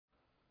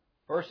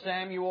1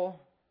 Samuel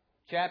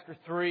chapter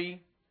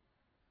 3.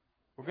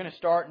 We're going to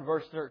start in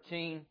verse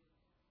 13.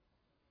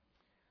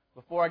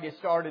 Before I get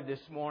started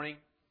this morning,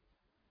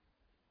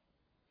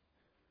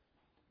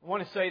 I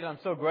want to say that I'm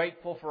so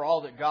grateful for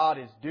all that God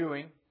is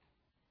doing,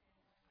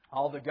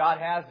 all that God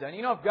has done.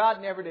 You know, if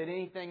God never did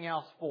anything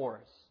else for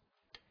us,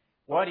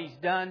 what He's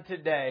done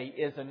today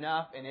is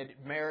enough, and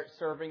it merits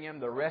serving Him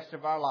the rest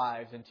of our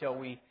lives until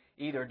we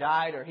either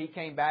died or He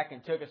came back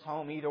and took us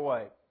home, either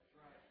way.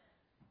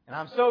 And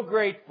I'm so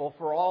grateful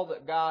for all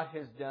that God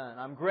has done.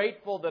 I'm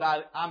grateful that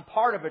I'm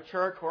part of a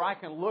church where I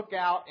can look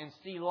out and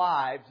see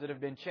lives that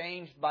have been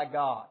changed by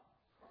God.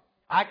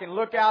 I can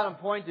look out and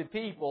point to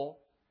people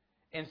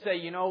and say,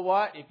 you know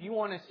what? If you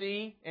want to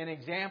see an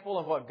example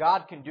of what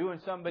God can do in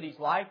somebody's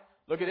life,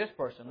 look at this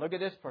person, look at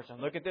this person,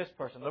 look at this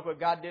person. Look what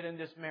God did in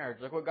this marriage.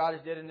 Look what God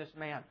has did in this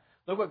man.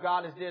 Look what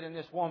God has did in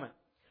this woman.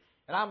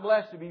 And I'm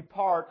blessed to be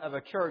part of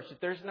a church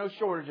that there's no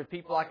shortage of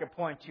people I can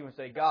point to and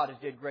say, God has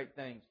did great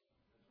things.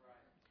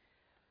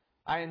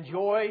 I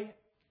enjoy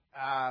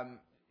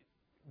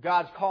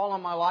God's call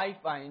on my life.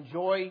 I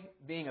enjoy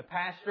being a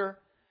pastor.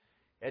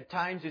 At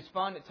times it's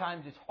fun, at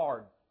times it's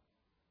hard.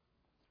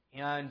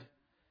 And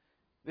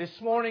this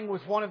morning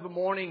was one of the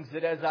mornings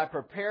that as I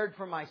prepared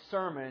for my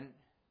sermon,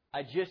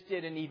 I just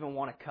didn't even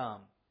want to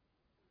come.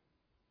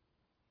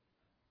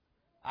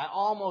 I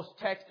almost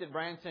texted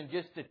Branson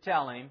just to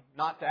tell him,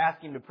 not to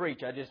ask him to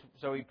preach,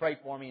 so he prayed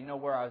for me and know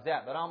where I was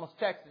at. But I almost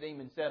texted him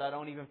and said, I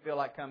don't even feel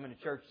like coming to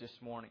church this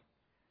morning.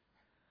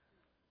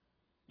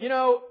 You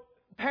know,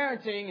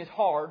 parenting is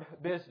hard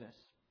business.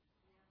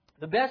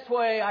 The best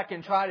way I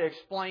can try to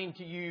explain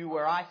to you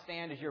where I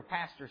stand as your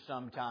pastor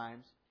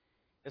sometimes,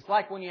 it's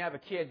like when you have a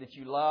kid that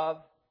you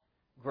love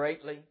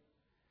greatly,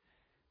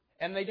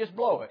 and they just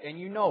blow it, and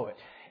you know it.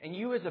 And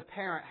you as a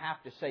parent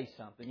have to say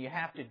something. You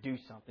have to do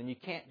something. You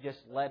can't just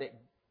let it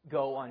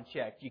go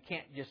unchecked. You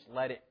can't just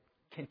let it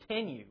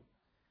continue.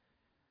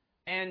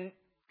 And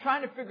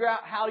trying to figure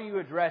out how you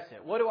address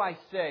it. What do I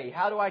say?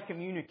 How do I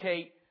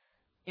communicate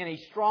in a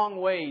strong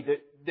way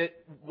that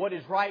what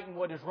is right and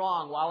what is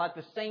wrong, while at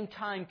the same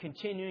time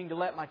continuing to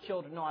let my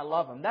children know I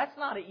love them? That's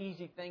not an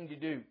easy thing to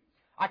do.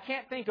 I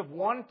can't think of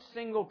one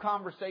single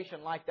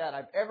conversation like that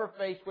I've ever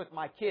faced with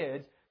my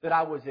kids that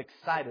I was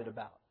excited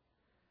about.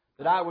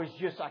 That I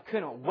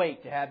couldn't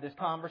wait to have this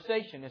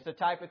conversation. It's the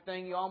type of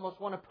thing you almost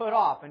want to put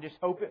off and just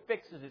hope it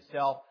fixes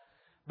itself.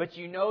 But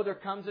you know there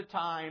comes a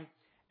time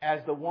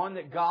as the one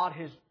that God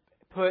has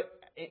put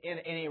in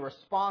a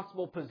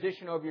responsible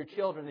position over your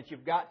children that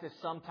you've got to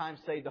sometimes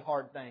say the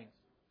hard things.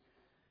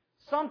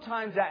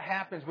 Sometimes that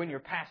happens when you're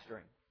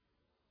pastoring.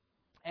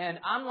 And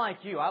I'm like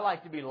you. I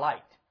like to be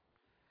liked.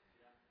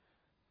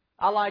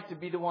 I like to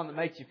be the one that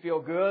makes you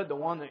feel good, the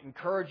one that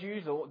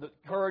encourages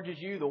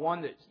you, the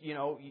one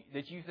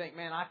that you think,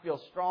 man, I feel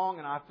strong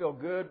and I feel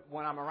good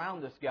when I'm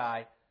around this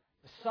guy.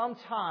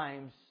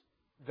 Sometimes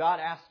God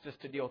asks us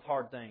to deal with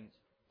hard things.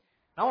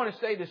 I want to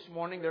say this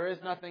morning, there is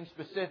nothing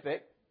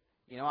specific.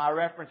 You know, I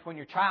reference when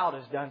your child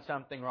has done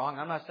something wrong.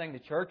 I'm not saying the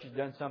church has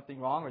done something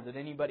wrong or that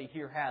anybody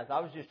here has.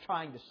 I was just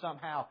trying to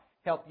somehow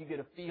help you get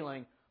a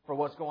feeling for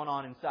what's going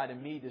on inside of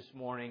me this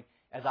morning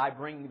as I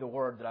bring you the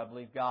word that I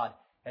believe God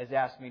has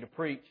asked me to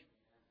preach.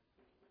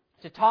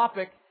 It's a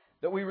topic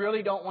that we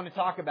really don't want to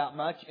talk about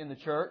much in the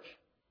church.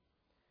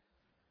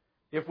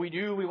 If we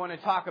do, we want to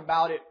talk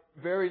about it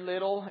very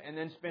little and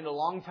then spend a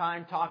long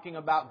time talking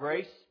about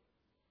grace.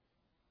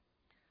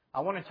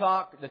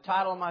 The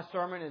title of my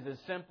sermon is as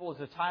simple as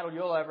the title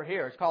you'll ever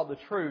hear. It's called The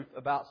Truth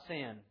About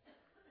Sin.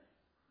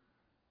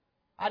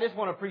 I just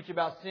want to preach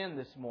about sin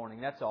this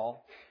morning, that's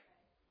all.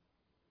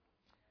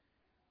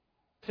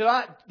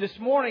 This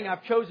morning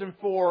I've chosen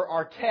for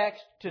our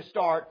text to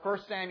start 1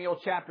 Samuel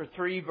chapter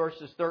 3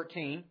 verses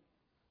 13.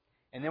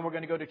 And then we're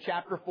going to go to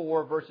chapter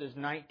 4 verses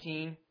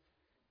 19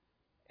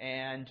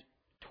 and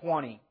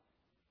 20.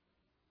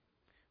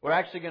 We're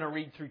actually going to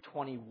read through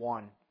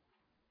 21.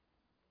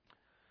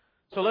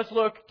 So let's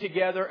look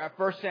together at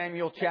 1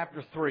 Samuel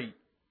chapter 3,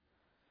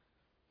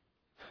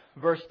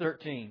 verse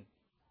 13.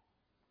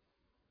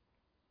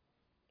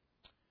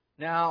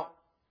 Now,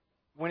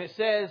 when it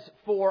says,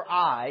 "for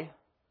I,"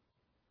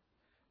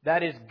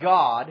 that is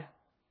God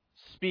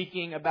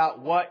speaking about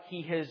what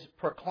He has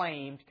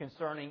proclaimed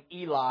concerning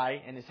Eli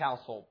and his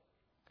household.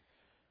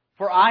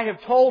 "For I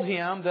have told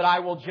him that I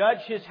will judge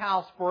his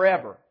house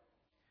forever.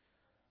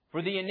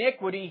 For the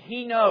iniquity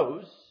he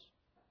knows,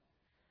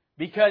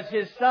 because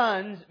his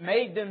sons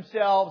made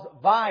themselves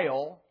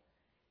vile,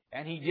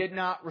 and he did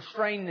not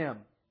restrain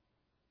them."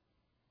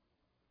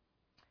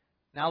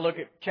 Now look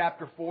at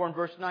chapter 4 and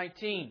verse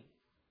 19.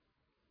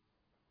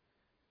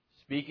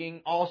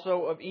 Speaking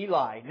also of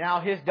Eli. "Now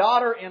his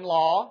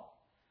daughter-in-law,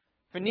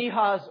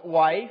 Phinehas'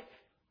 wife,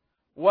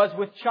 was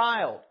with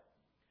child,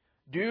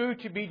 due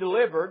to be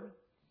delivered.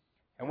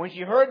 And when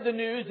she heard the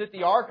news that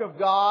the ark of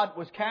God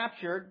was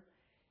captured,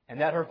 and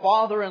that her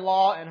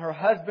father-in-law and her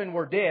husband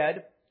were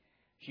dead,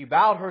 she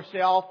bowed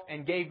herself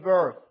and gave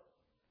birth.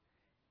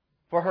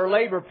 For her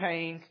labor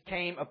pains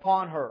came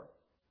upon her.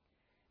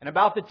 And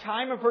about the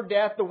time of her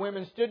death, the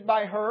women stood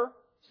by her,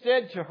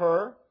 said to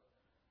her,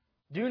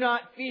 "Do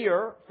not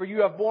fear, for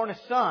you have borne a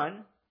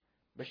son."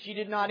 But she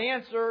did not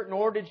answer,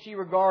 nor did she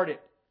regard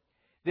it.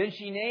 Then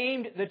she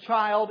named the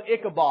child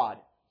Ichabod,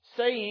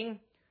 saying,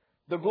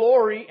 "The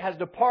glory has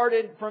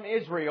departed from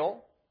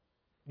Israel,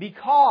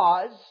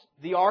 because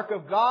the ark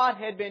of God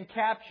had been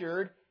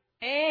captured,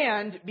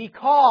 and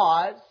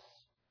because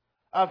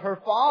of her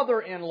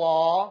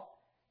father-in-law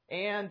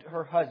and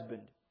her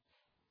husband."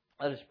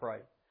 Let us pray.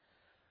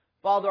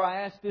 Father,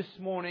 I ask this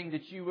morning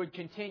that you would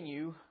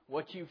continue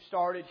what you've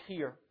started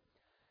here.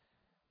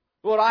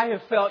 Lord, I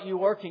have felt you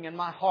working in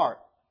my heart.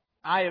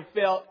 I have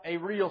felt a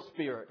real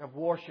spirit of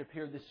worship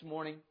here this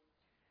morning.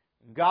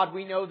 God,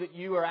 we know that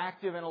you are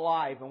active and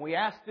alive, and we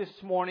ask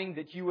this morning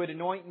that you would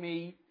anoint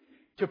me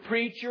to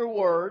preach your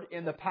word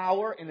in the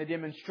power, in the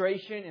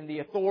demonstration, in the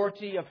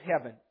authority of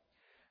heaven.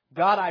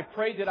 God, I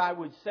pray that I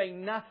would say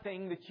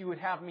nothing that you would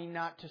have me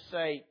not to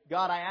say.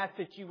 God, I ask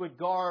that you would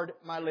guard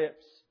my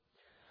lips.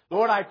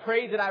 Lord, I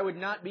pray that I would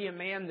not be a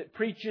man that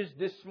preaches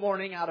this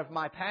morning out of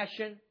my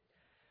passion,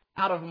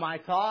 out of my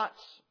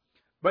thoughts,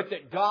 but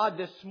that God,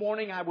 this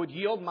morning I would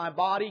yield my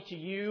body to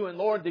you, and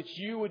Lord, that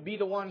you would be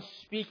the one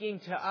speaking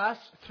to us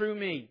through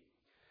me.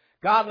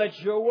 God, let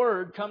your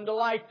word come to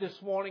life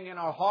this morning in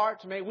our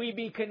hearts. May we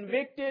be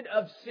convicted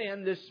of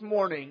sin this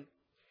morning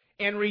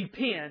and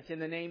repent in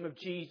the name of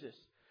Jesus.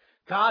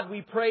 God,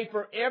 we pray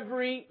for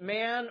every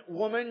man,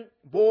 woman,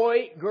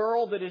 boy,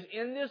 girl that is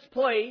in this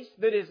place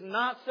that is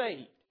not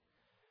saved,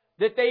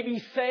 that they be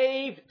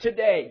saved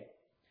today.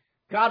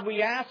 God,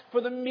 we ask for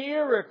the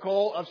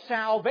miracle of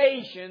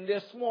salvation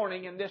this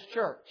morning in this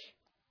church.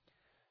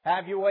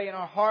 Have your way in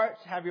our hearts.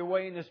 Have your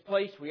way in this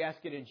place. We ask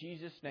it in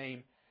Jesus'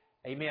 name.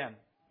 Amen.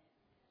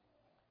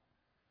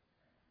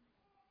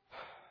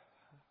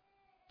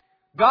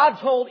 God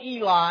told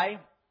Eli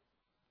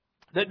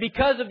that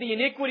because of the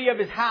iniquity of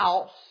his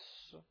house,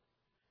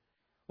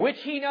 which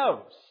he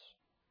knows,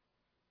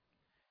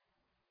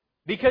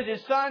 because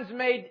his sons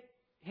made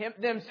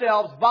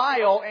themselves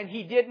vile and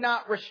he did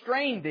not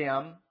restrain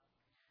them,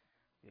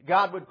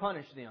 God would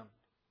punish them.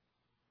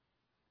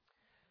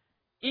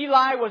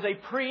 Eli was a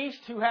priest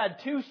who had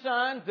two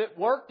sons that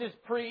worked as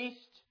priests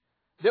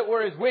that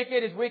were as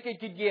wicked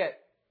could get.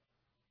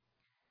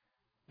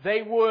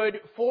 They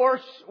would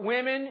force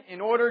women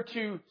in order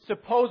to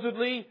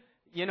supposedly,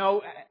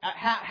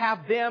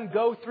 have them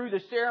go through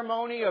the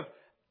ceremony of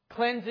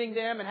cleansing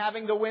them and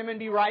having the women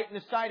be right in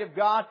the sight of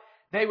God.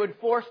 They would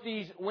force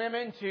these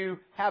women to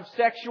have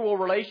sexual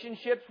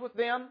relationships with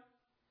them.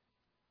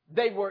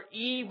 They were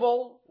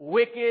evil,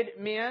 wicked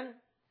men.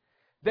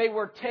 They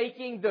were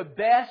taking the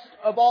best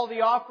of all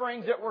the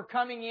offerings that were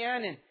coming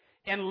in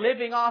and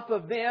living off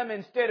of them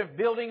instead of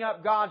building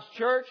up God's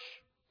church.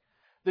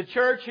 The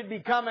church had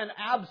become an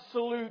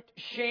absolute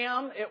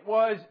sham. It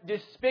was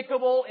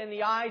despicable in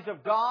the eyes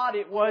of God.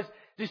 It was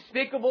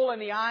despicable in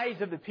the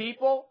eyes of the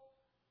people.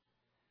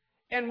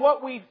 And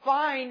what we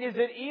find is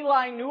that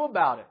Eli knew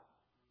about it.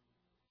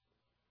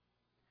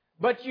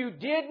 But you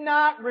did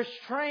not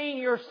restrain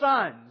your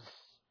sons,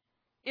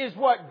 is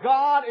what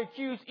God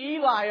accused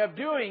Eli of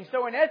doing.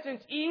 So in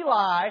essence,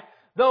 Eli,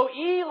 though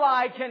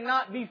Eli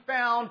cannot be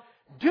found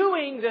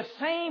doing the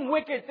same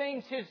wicked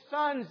things his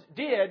sons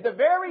did, the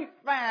very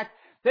fact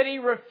that he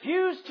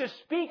refused to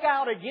speak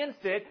out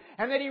against it,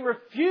 and that he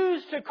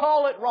refused to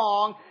call it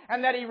wrong,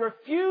 and that he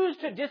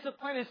refused to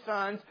discipline his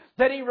sons,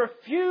 that he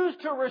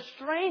refused to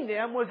restrain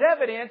them, was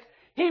evidence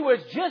he was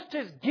just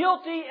as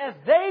guilty as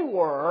they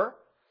were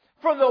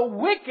for the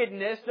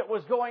wickedness that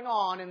was going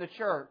on in the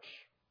church.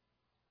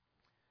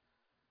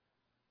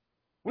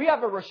 We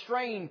have a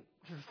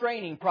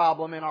restraining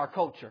problem in our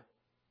culture.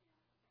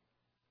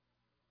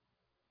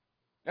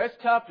 It's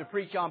tough to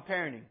preach on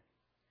parenting.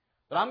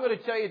 But I'm going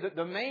to tell you that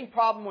the main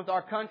problem with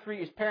our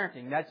country is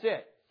parenting. That's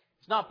it.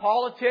 It's not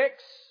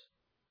politics.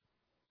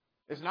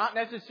 It's not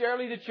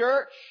necessarily the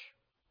church.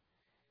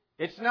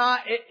 It's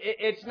not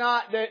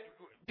that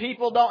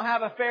people don't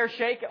have a fair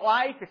shake at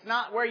life. It's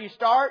not where you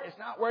start. It's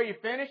not where you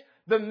finish.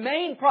 The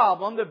main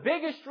problem, the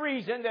biggest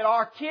reason that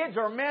our kids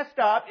are messed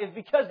up is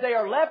because they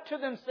are left to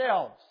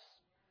themselves.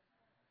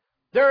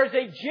 There is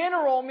a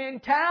general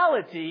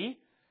mentality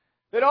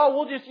that,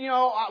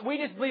 we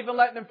just believe in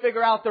letting them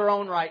figure out their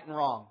own right and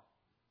wrong.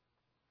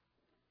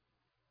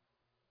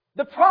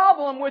 The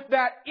problem with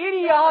that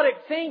idiotic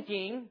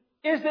thinking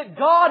is that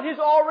God has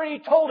already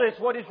told us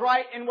what is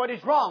right and what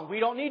is wrong. We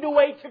don't need to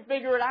wait to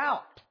figure it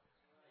out.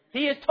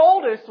 He has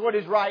told us what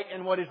is right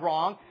and what is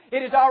wrong.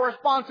 It is our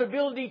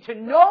responsibility to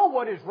know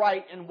what is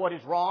right and what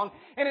is wrong.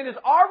 And it is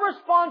our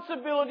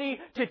responsibility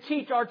to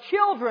teach our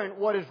children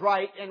what is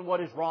right and what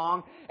is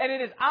wrong. And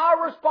it is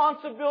our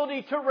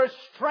responsibility to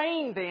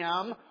restrain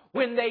them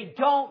when they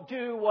don't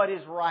do what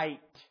is right.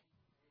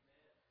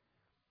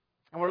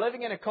 And we're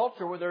living in a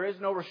culture where there is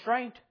no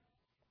restraint.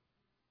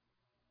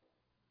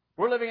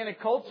 We're living in a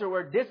culture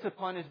where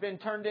discipline has been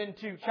turned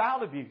into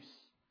child abuse.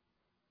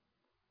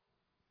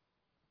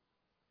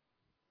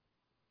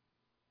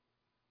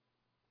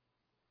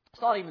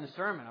 It's not even the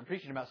sermon. I'm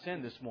preaching about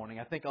sin this morning.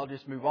 I think I'll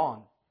just move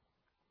on.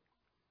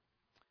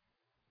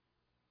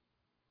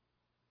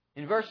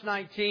 In verse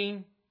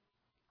 19,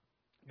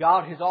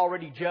 God has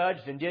already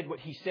judged and did what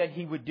He said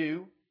He would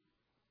do.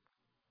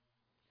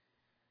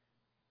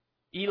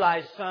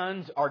 Eli's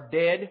sons are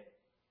dead.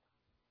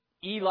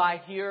 Eli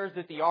hears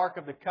that the Ark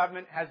of the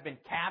Covenant has been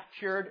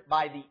captured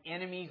by the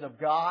enemies of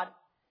God.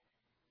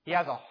 He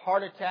has a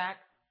heart attack,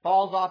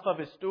 falls off of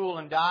his stool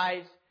and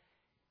dies.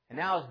 And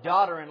now his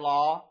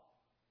daughter-in-law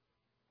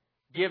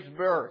gives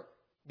birth.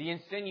 The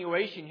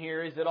insinuation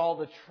here is that all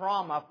the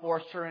trauma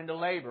forced her into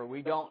labor.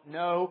 We don't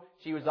know.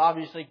 She was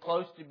obviously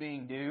close to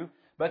being due.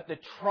 But the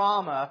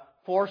trauma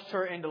forced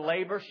her into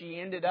labor. She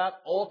ended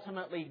up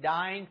ultimately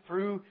dying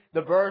through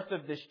the birth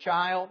of this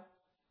child.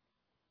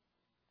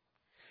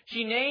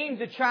 She named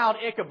the child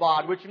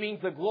Ichabod, which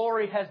means the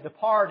glory has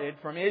departed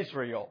from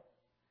Israel.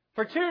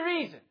 For two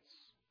reasons.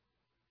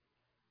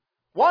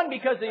 One,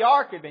 because the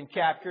ark had been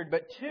captured,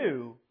 but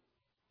two,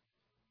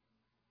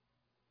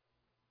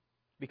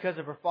 because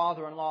of her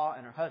father-in-law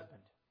and her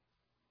husband.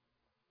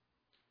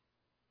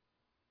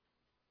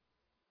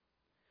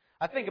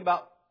 I think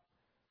about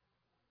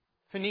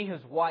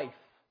Phinehas' wife.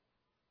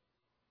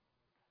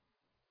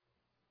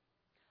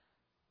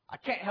 I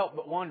can't help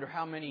but wonder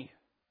how many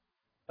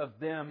of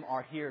them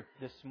are here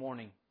this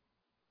morning.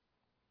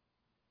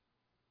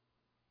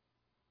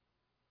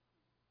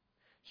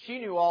 She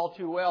knew all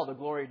too well the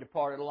glory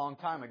departed a long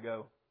time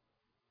ago.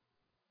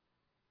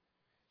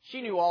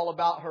 She knew all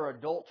about her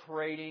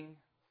adulterating,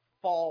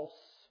 false,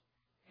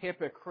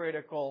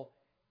 hypocritical,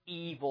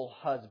 evil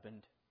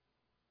husband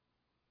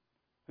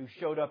who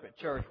showed up at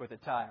church with a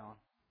tie on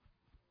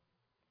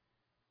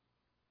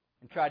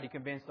and tried to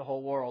convince the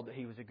whole world that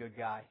he was a good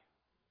guy.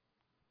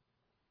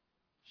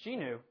 She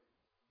knew.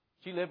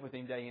 She lived with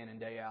him day in and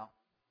day out.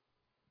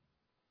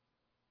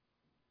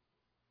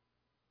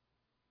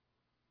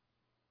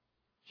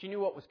 She knew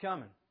what was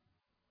coming.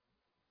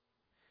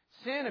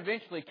 Sin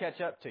eventually catch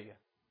up to you.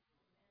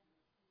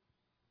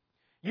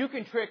 You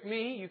can trick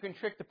me, you can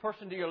trick the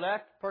person to your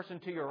left, the person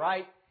to your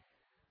right,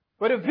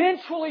 but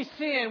eventually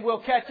sin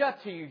will catch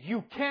up to you.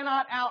 You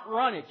cannot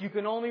outrun it. You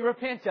can only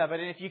repent of it.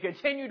 And if you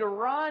continue to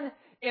run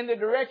in the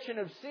direction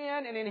of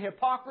sin and in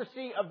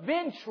hypocrisy,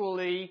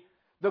 eventually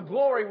the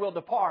glory will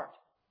depart.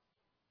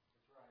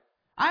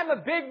 I'm a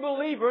big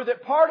believer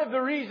that part of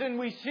the reason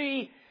we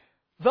see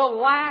the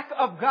lack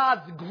of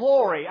God's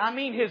glory, I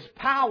mean His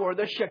power,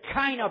 the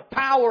Shekinah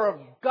power of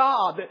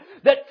God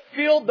that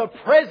filled the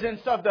presence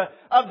of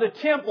the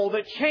temple,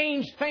 that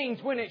changed things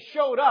when it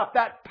showed up,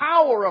 that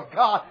power of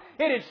God,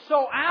 it is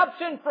so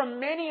absent from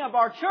many of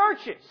our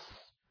churches.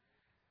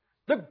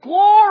 The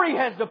glory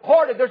has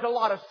departed. There's a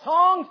lot of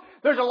songs,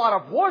 there's a lot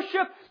of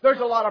worship, there's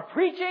a lot of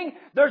preaching,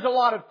 there's a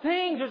lot of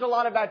things, there's a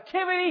lot of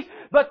activities,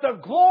 but the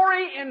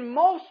glory in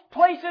most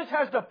places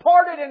has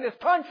departed in this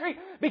country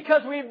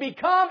because we've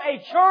become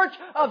a church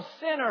of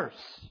sinners.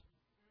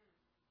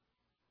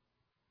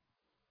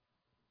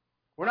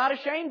 We're not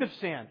ashamed of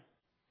sin.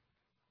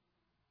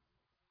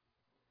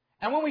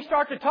 And when we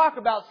start to talk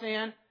about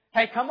sin,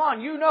 hey, come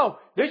on, you know,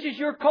 this is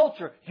your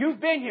culture. You've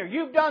been here.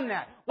 You've done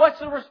that. What's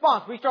the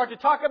response? We start to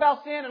talk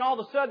about sin and all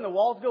of a sudden the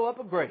walls go up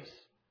of grace.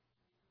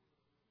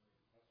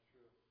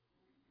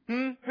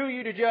 Who are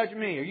you to judge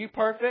me? Are you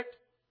perfect?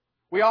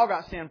 We all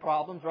got sin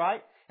problems,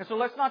 right? And so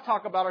let's not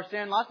talk about our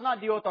sin. Let's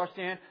not deal with our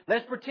sin.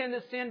 Let's pretend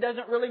that sin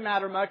doesn't really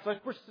matter much.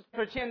 Let's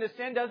pretend that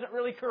sin doesn't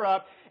really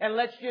corrupt. And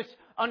let's just,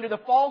 under the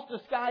false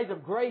disguise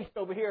of grace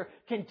over here,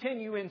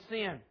 continue in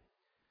sin.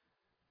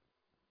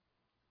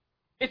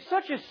 It's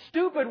such a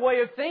stupid way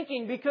of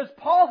thinking because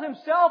Paul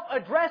himself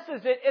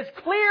addresses it as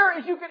clear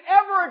as you could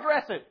ever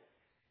address it.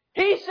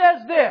 He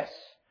says this,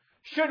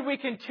 should we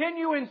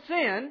continue in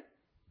sin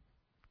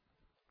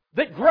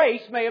that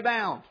grace may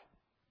abound?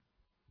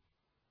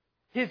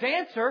 His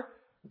answer,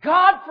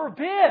 God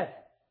forbid.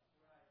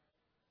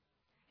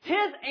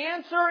 His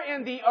answer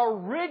in the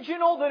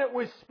original that it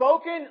was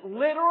spoken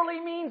literally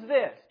means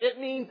this.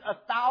 It means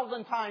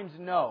 1,000 times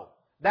no.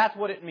 That's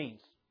what it means.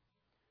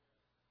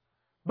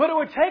 But it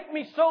would take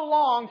me so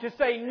long to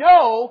say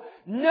no,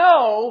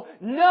 no,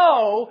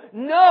 no,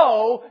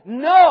 no,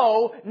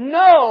 no,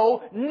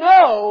 no,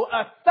 no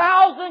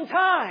 1,000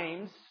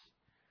 times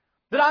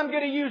that I'm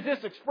going to use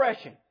this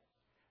expression.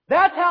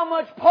 That's how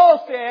much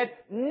Paul said,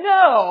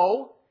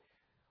 no,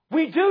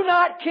 we do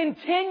not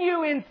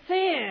continue in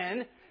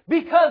sin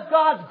because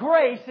God's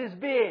grace is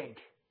big.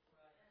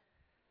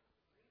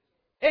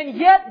 And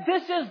yet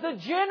this is the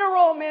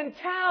general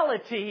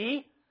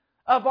mentality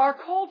of our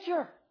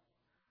culture.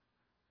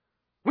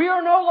 We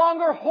are no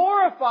longer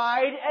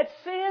horrified at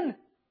sin.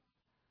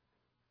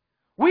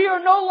 We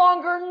are no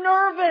longer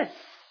nervous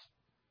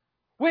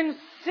when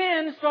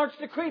sin starts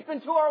to creep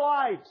into our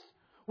lives.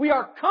 We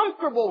are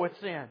comfortable with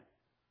sin.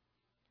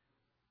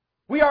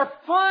 We are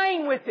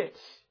fine with it.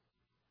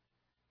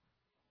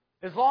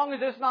 As long as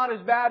it's not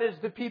as bad as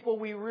the people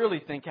we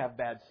really think have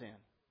bad sin.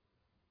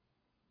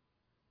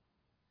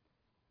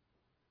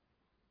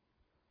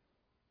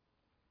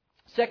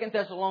 2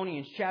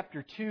 Thessalonians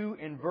chapter 2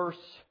 and verse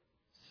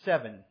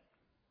 7.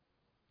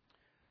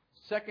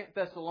 2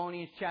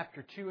 Thessalonians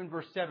chapter 2 and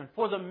verse 7.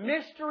 For the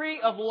mystery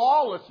of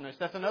lawlessness,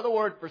 that's another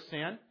word for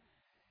sin,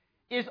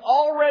 is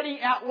already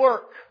at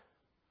work.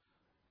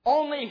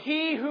 Only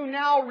he who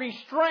now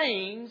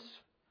restrains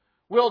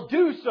will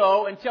do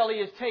so until he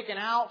is taken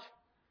out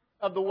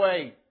of the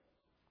way.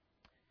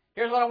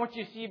 Here's what I want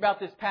you to see about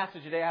this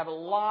passage today. I have a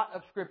lot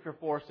of Scripture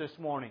for us this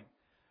morning.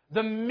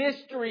 The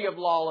mystery of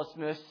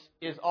lawlessness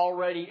is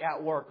already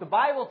at work. The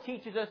Bible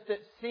teaches us that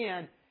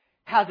sin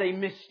has a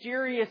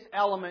mysterious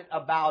element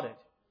about it.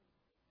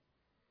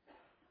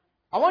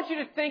 I want you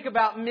to think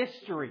about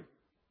mystery.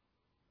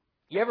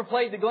 You ever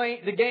played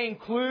the game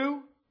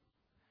Clue?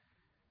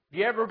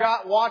 You ever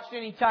watched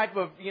any type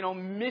of,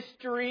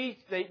 mystery?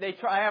 They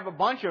have a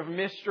bunch of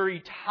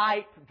mystery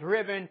type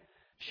driven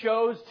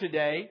shows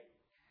today.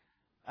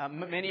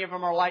 Many of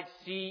them are like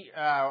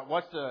I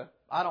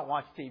don't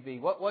watch TV.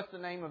 What's the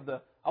name of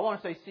I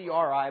want to say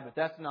CRI, but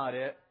that's not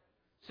it.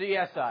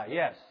 CSI,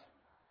 yes.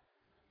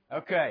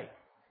 Okay.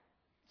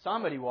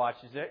 Somebody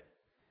watches it.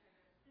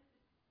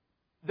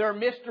 They're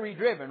mystery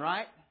driven,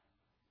 right?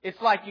 It's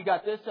like you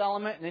got this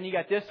element and then you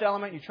got this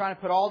element. You're trying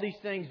to put all these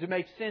things to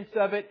make sense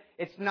of it.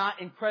 It's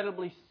not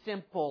incredibly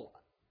simple.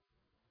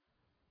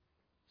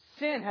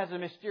 Sin has a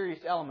mysterious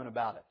element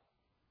about it.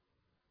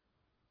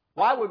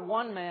 Why would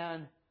one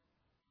man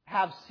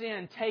have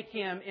sin take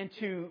him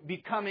into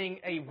becoming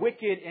a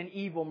wicked and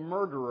evil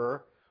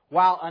murderer,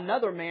 while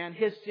another man,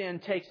 his sin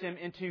takes him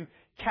into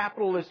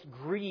capitalist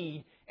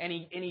greed and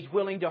he's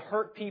willing to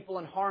hurt people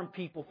and harm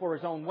people for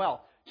his own wealth?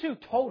 Two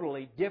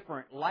totally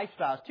different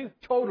lifestyles, two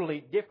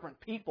totally different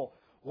people.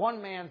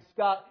 One man's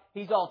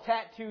he's all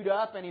tattooed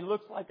up and he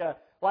looks like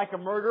a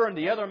murderer, and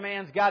the other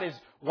man's got his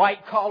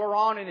white collar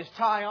on and his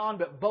tie on,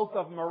 but both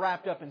of them are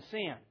wrapped up in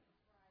sin.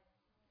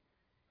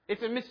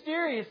 It's a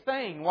mysterious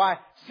thing why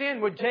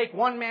sin would take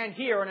one man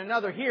here and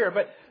another here.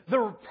 But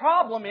the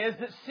problem is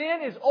that sin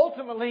is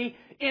ultimately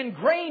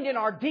ingrained in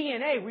our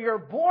DNA. We are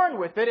born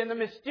with it. And the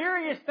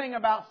mysterious thing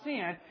about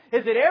sin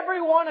is that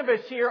every one of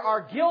us here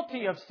are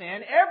guilty of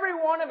sin. Every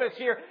one of us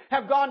here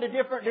have gone to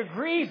different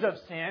degrees of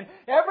sin.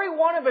 Every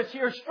one of us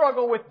here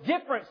struggle with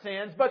different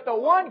sins. But the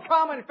one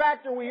common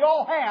factor we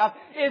all have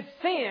is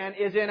sin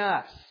is in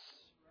us.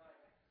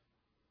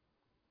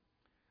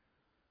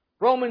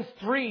 Romans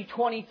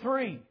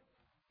 3:23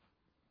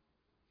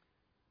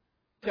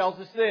 tells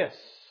us this.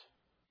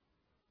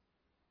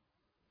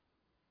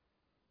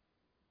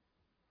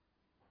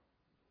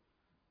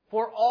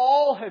 For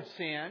all have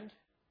sinned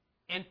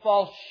and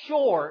fall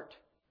short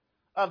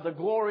of the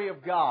glory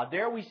of God.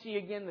 There we see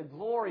again the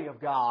glory of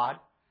God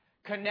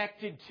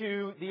connected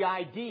to the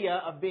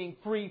idea of being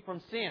free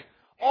from sin.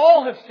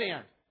 All have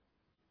sinned.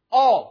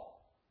 All.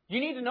 You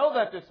need to know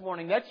that this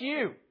morning. That's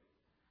you.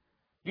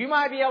 You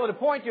might be able to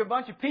point to a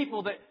bunch of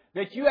people that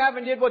you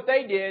haven't did what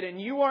they did, and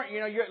you weren't,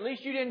 at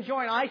least you didn't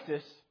join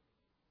ISIS.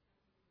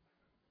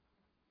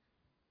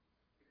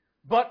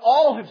 But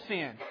all have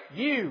sinned.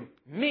 You,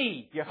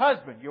 me, your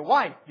husband, your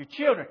wife, your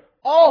children,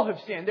 all have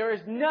sinned. There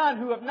is none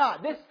who have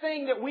not. This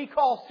thing that we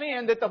call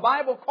sin, that the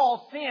Bible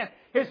calls sin,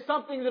 is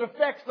something that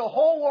affects the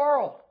whole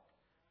world.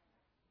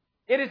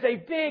 It is a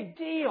big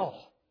deal.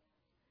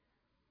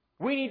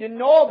 We need to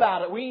know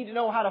about it. We need to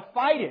know how to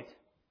fight it.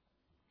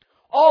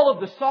 All of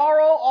the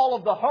sorrow, all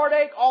of the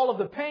heartache, all of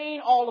the pain,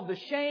 all of the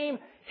shame,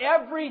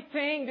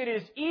 everything that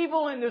is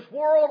evil in this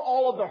world,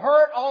 all of the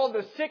hurt, all of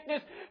the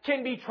sickness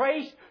can be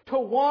traced to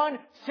one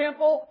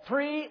simple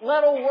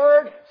 3-letter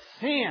word: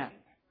 sin.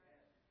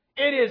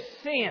 It is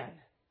sin.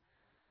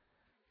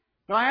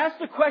 Now I ask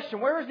the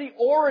question, where is the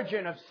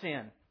origin of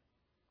sin?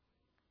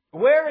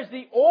 Where is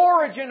the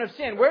origin of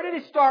sin? Where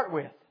did it start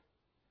with?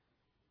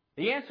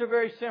 The answer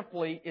very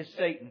simply is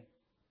Satan.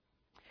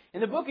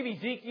 In the book of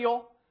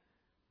Ezekiel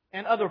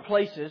and other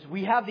places,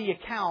 we have the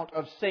account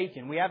of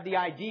Satan. We have the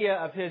idea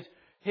of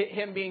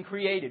him being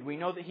created. We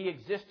know that he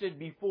existed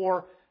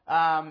before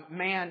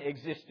man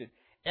existed.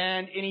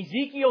 And in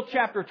Ezekiel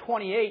chapter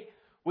 28,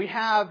 we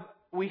have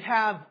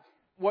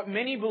what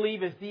many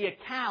believe is the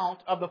account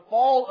of the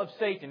fall of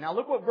Satan. Now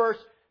look what verse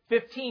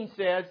 15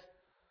 says.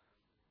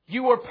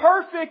 You were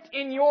perfect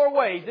in your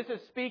ways. This is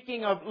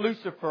speaking of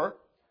Lucifer.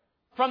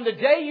 From the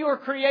day you were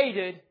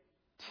created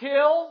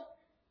till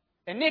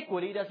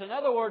iniquity, that's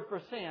another word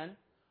for sin,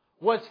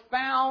 was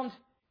found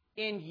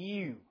in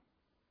you.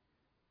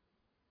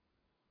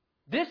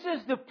 This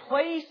is the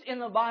place in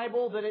the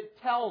Bible that it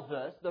tells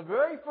us, the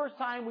very first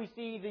time we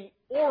see the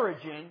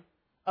origin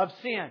of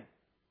sin.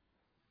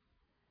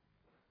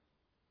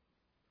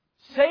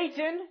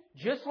 Satan,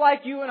 just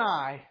like you and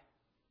I,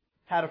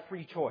 had a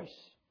free choice.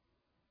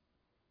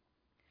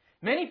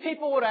 Many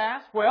people would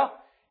ask, well,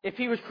 if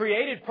he was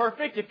created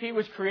perfect, if he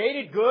was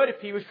created good, if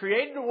he was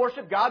created to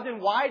worship God, then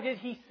why did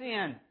he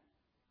sin?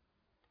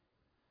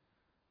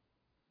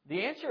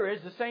 The answer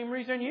is the same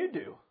reason you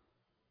do.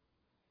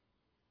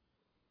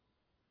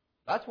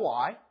 That's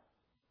why.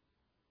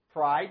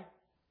 Pride.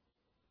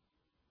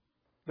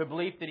 The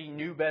belief that he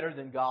knew better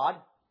than God.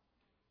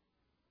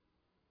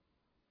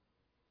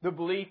 The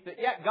belief that,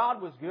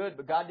 God was good,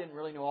 but God didn't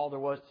really know all there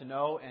was to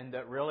know, and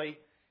that really,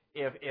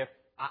 if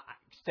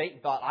Satan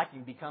thought, I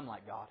can become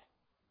like God.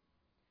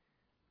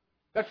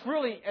 That's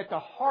really at the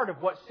heart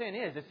of what sin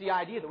is. It's the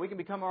idea that we can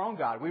become our own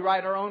God. We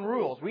write our own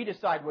rules. We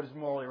decide what is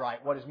morally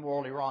right, what is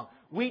morally wrong.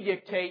 We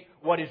dictate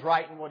what is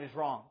right and what is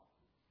wrong.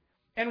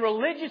 And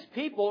religious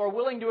people are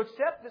willing to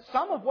accept that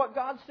some of what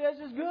God says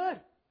is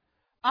good.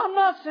 I'm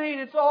not saying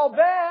it's all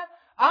bad.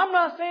 I'm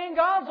not saying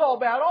God's all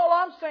bad. All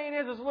I'm saying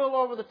is it's a little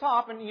over the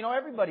top, and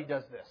everybody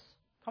does this.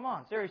 Come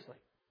on, seriously.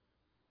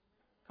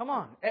 Come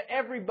on.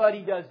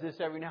 Everybody does this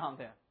every now and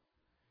then.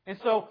 And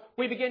so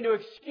we begin to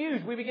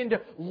excuse, we begin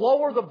to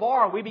lower the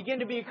bar, we begin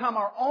to become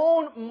our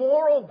own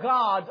moral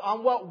gods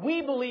on what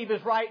we believe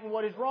is right and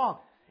what is wrong.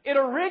 It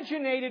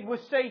originated with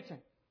Satan.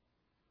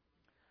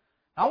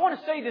 I want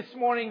to say this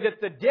morning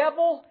that the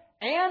devil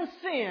and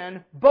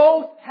sin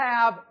both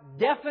have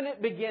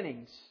definite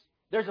beginnings.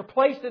 There's a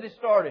place that it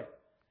started,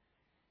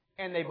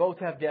 and they both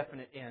have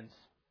definite ends.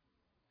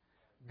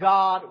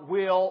 God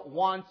will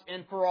once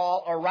and for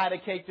all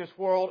eradicate this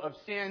world of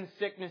sin,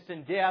 sickness,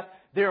 and death.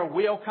 There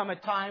will come a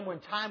time when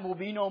time will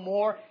be no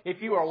more.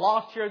 If you are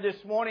lost here this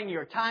morning,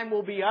 your time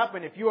will be up.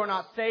 And if you are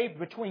not saved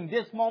between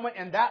this moment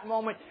and that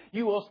moment,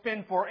 you will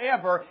spend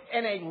forever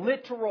in a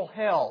literal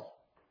hell.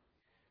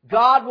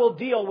 God will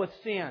deal with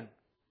sin.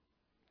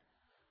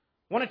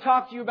 I want to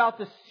talk to you about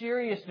the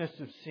seriousness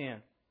of sin.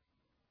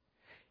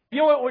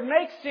 It would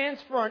make sense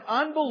for an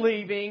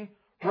unbelieving,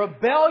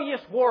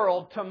 rebellious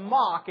world to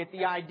mock at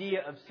the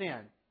idea of sin.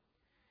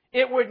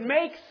 It would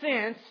make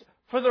sense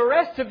for the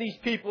rest of these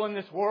people in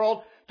this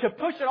world to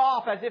push it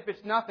off as if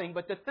it's nothing.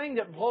 But the thing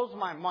that blows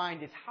my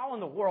mind is how in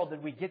the world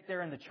did we get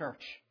there in the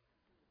church?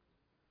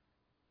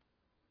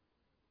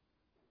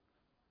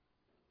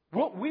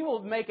 We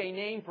will make a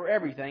name for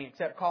everything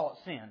except call it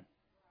sin.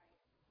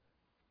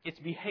 It's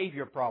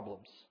behavior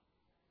problems.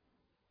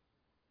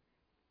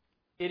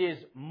 It is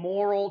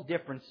moral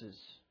differences.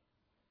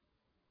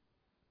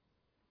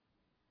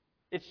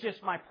 It's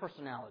just my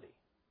personality.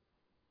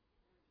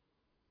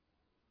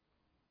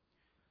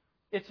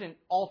 It's an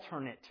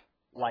alternate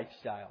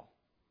lifestyle.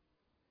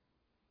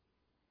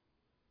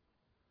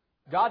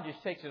 God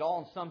just takes it all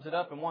and sums it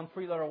up in one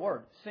three-letter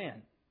word: sin.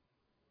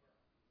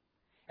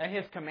 And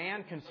His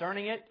command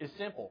concerning it is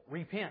simple: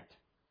 repent.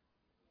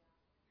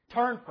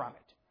 Turn from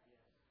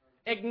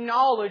it.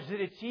 Acknowledge that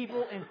it's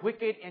evil and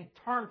wicked and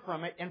turn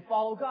from it and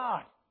follow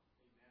God.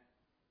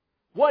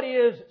 What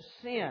is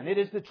sin? It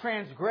is the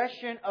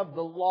transgression of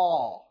the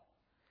law.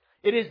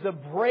 It is the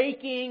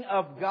breaking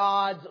of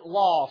God's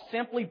law.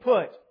 Simply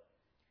put,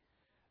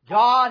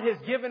 God has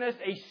given us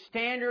a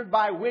standard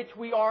by which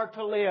we are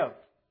to live.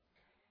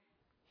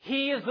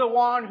 He is the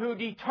one who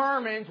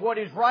determines what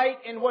is right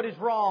and what is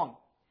wrong.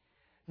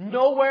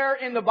 Nowhere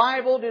in the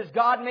Bible does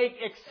God make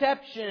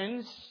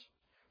exceptions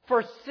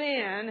for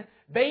sin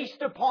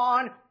based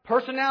upon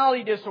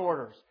personality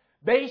disorders,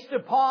 based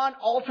upon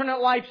alternate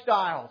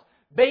lifestyles,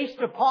 based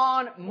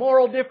upon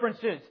moral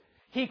differences.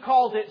 He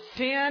calls it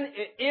sin.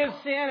 It is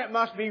sin. It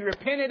must be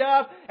repented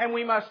of. And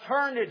we must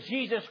turn to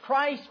Jesus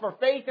Christ for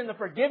faith in the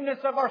forgiveness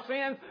of our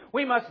sins.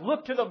 We must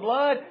look to the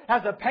blood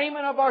as a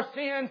payment of our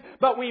sins.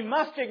 But we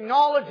must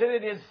acknowledge that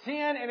it is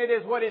sin, and it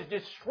is what is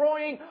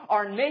destroying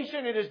our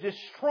nation. It is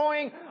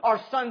destroying our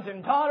sons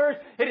and daughters.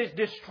 It is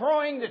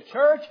destroying the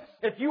church.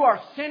 If you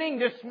are sinning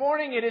this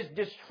morning, it is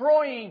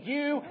destroying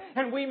you.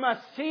 And we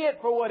must see it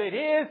for what it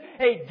is: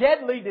 a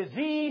deadly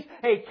disease,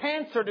 a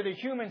cancer to the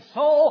human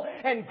soul.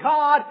 And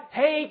God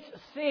hates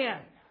sin.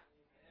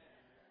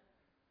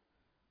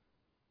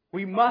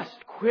 We must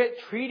quit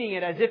treating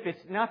it as if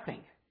it's nothing.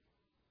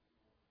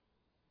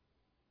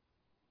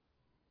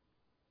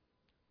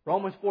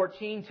 Romans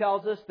 14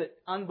 tells us that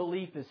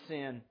unbelief is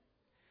sin.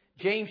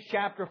 James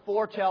chapter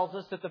 4 tells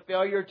us that the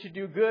failure to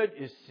do good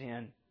is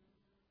sin.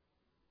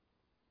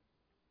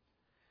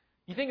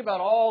 You think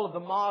about all of the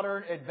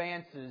modern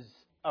advances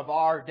of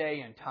our day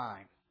and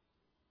time.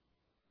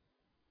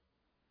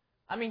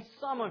 I mean,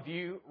 some of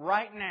you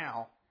right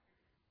now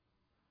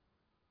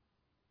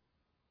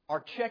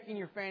are checking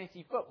your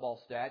fantasy football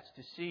stats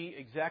to see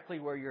exactly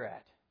where you're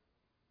at.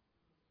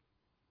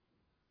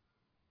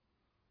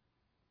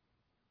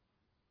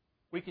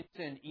 We can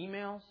send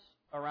emails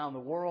around the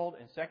world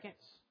in seconds.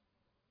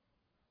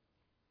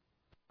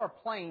 There are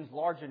planes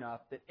large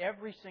enough that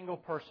every single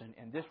person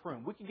in this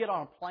room, we can get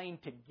on a plane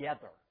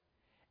together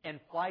and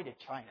fly to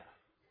China.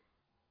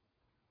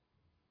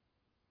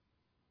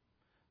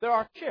 There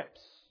are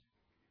ships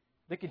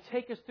that can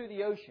take us through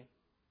the ocean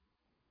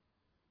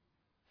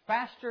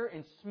faster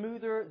and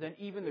smoother than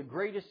even the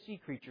greatest sea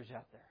creatures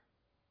out there.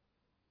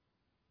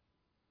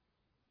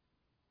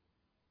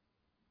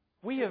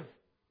 We have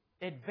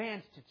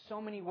advanced in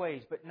so many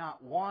ways, but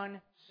not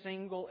one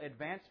single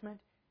advancement,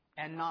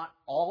 and not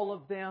all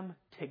of them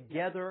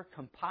together,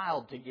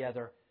 compiled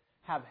together,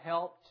 have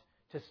helped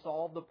to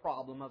solve the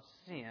problem of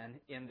sin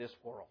in this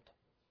world.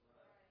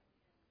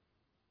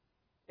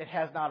 It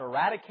has not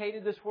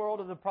eradicated this world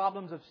of the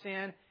problems of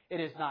sin. It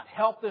has not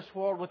helped this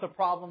world with the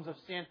problems of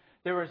sin.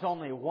 There is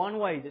only one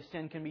way that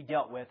sin can be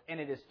dealt with, and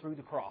it is through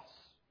the cross.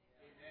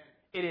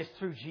 Amen. It is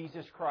through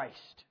Jesus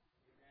Christ.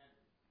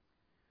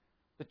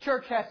 Amen. The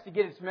church has to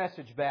get its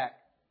message back.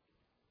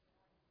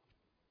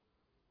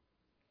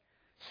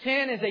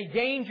 Sin is a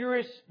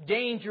dangerous,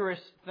 dangerous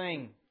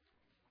thing.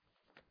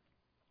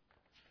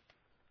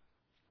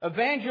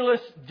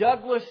 Evangelist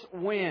Douglas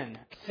Wynn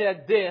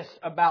said this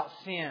about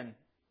sin.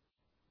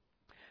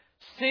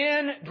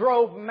 Sin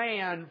drove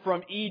man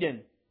from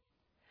Eden.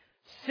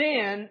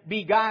 Sin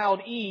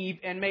beguiled Eve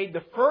and made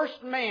the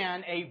first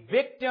man a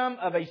victim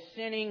of a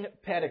sinning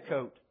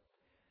petticoat.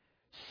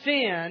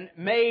 Sin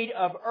made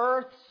of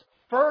earth's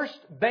first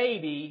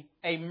baby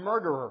a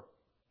murderer.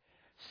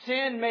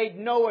 Sin made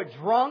Noah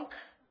drunk,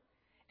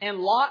 and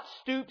Lot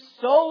stooped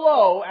so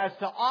low as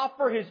to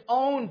offer his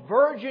own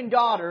virgin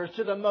daughters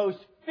to the most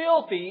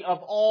filthy of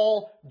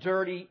all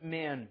dirty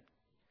men.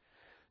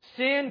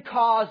 Sin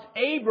caused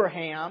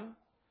Abraham,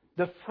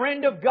 the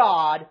friend of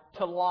God,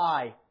 to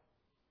lie.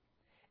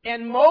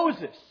 And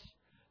Moses,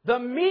 the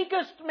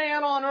meekest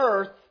man on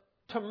earth,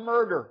 to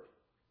murder.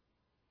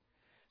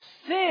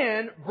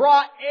 Sin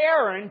brought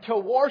Aaron to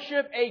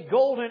worship a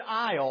golden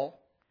idol,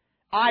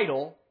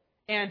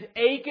 and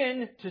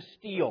Achan to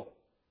steal.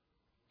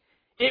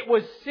 It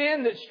was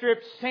sin that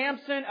stripped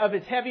Samson of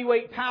his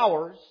heavyweight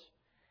powers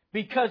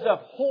because of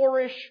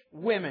whorish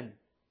women.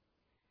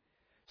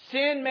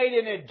 Sin made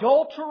an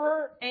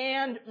adulterer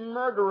and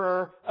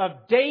murderer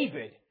of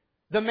David,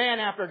 the man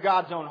after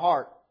God's own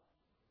heart.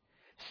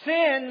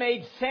 Sin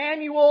made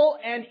Samuel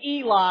and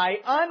Eli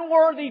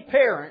unworthy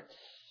parents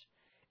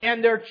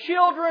and their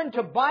children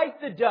to bite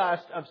the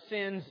dust of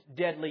sin's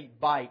deadly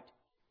bite.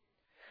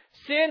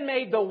 Sin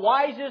made the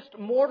wisest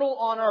mortal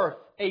on earth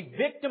a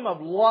victim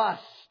of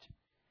lust.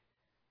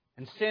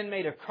 And sin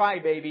made a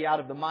crybaby out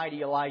of the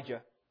mighty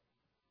Elijah.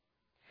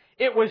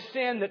 It was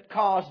sin that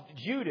caused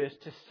Judas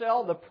to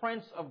sell the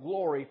Prince of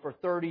Glory for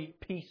 30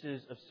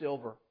 pieces of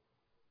silver.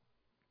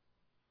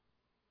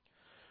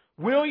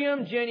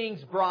 William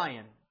Jennings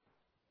Bryan,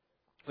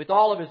 with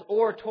all of his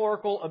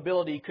oratorical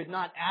ability, could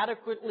not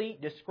adequately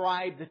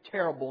describe the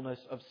terribleness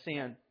of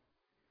sin.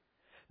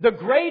 The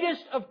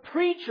greatest of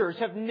preachers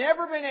have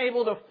never been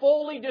able to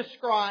fully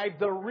describe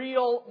the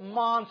real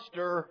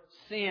monster,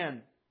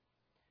 sin.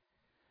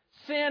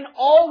 Sin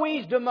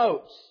always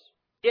demotes.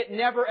 It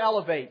never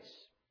elevates.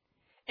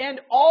 And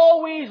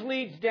always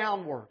leads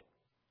downward.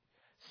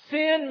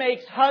 Sin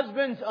makes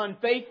husbands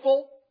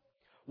unfaithful,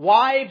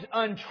 wives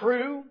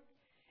untrue,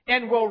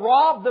 and will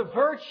rob the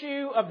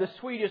virtue of the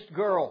sweetest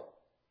girl.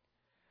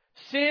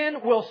 Sin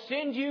will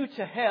send you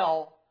to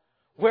hell,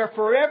 where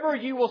forever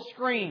you will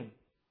scream,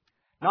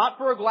 not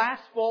for a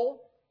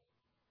glassful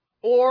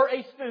or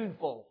a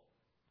spoonful,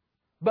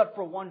 but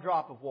for one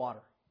drop of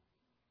water.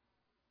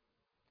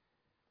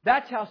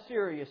 That's how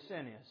serious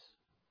sin is.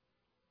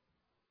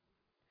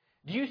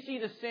 Do you see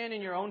the sin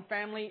in your own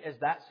family as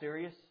that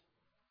serious?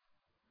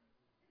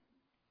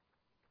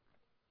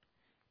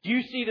 Do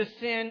you see the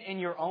sin in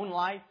your own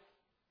life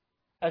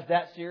as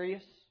that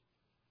serious?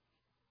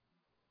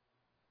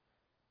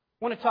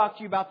 I want to talk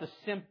to you about the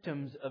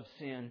symptoms of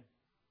sin.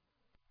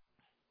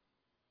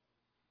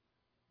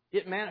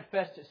 It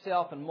manifests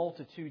itself in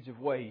multitudes of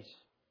ways.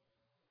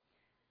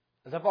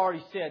 As I've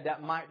already said,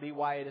 that might be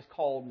why it is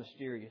called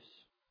mysterious.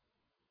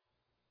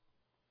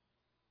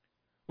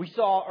 We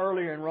saw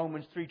earlier in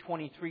Romans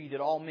 3:23 that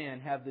all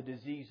men have the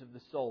disease of the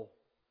soul.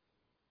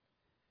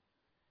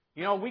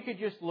 You know, we could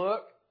just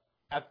look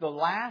at the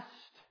last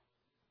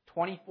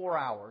 24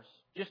 hours,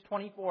 just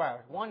 24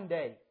 hours, one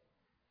day,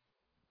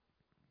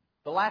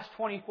 the last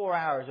 24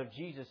 hours of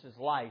Jesus'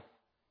 life,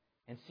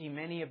 and see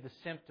many of the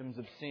symptoms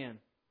of sin.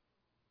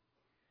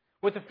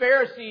 With the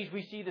Pharisees,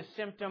 we see the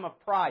symptom of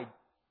pride.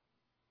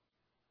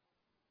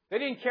 They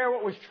didn't care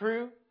what was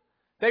true.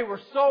 They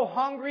were so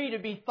hungry to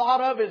be thought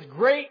of as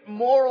great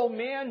moral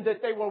men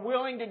that they were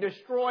willing to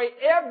destroy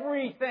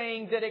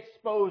everything that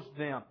exposed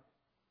them.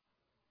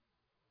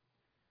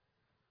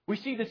 We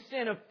see the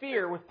sin of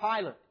fear with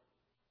Pilate.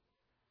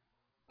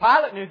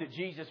 Pilate knew that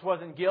Jesus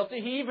wasn't guilty.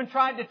 He even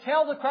tried to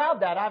tell the crowd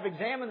that. I've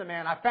examined the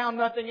man. I found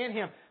nothing in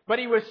him. But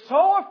he was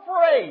so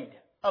afraid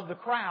of the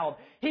crowd.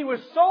 He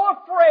was so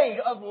afraid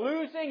of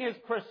losing his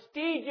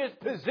prestigious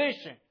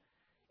position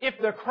if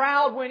the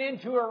crowd went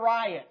into a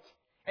riot.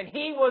 And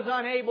he was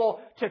unable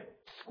to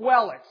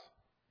squelch it.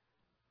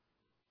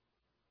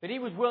 That he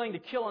was willing to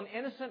kill an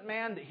innocent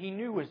man that he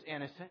knew was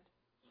innocent,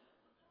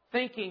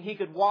 thinking he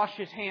could wash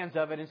his hands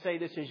of it and say,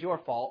 this is your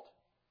fault.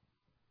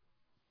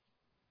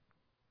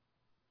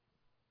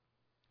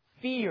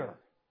 Fear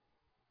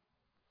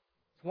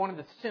is one of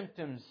the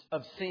symptoms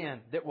of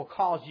sin that will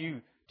cause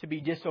you to be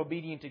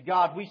disobedient to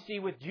God. We see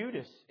with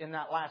Judas in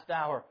that last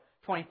hour,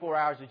 24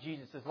 hours of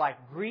Jesus' life,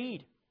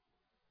 greed.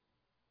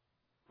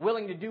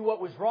 Willing to do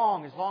what was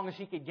wrong as long as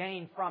he could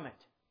gain from it.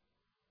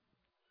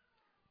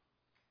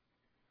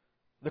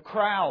 The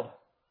crowd.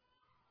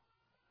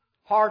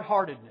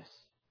 Hard-heartedness.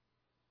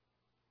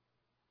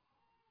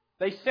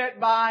 They sat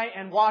by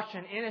and watched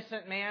an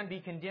innocent man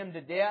be condemned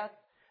to death.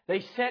 They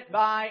sat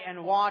by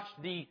and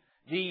watched the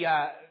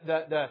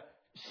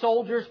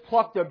soldiers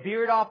pluck the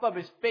beard off of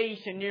his face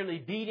and nearly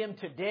beat him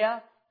to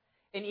death.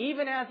 And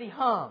even as he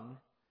hung,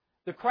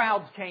 the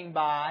crowds came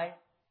by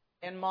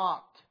and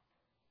mocked.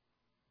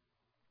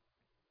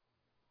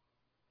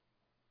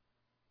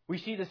 We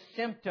see the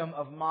symptom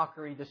of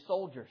mockery. The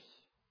soldiers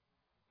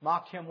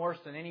mocked Him worse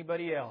than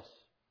anybody else.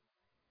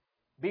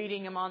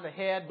 Beating Him on the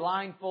head,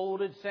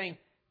 blindfolded, saying,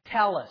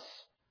 "Tell us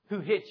who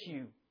hit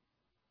you."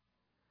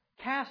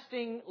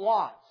 Casting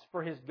lots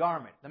for His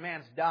garment. The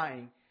man's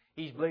dying.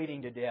 He's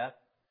bleeding to death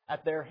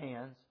at their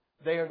hands.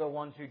 They are the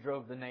ones who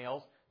drove the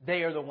nails.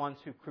 They are the ones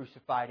who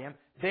crucified Him.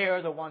 They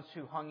are the ones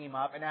who hung Him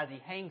up. And as He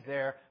hangs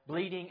there,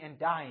 bleeding and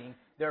dying,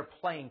 they're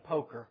playing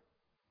poker.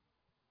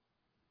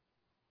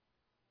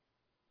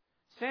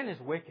 Sin is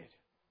wicked.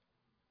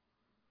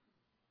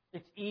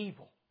 It's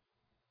evil.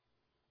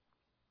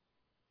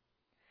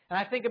 And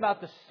I think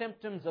about the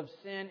symptoms of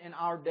sin in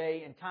our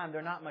day and time.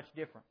 They're not much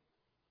different.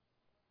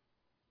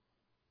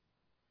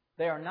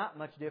 They are not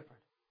much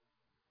different.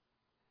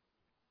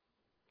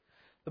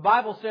 The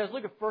Bible says,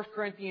 look at 1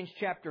 Corinthians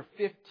chapter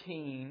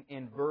 15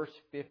 and verse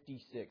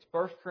 56.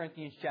 1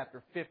 Corinthians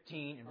chapter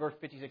 15 and verse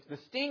 56. The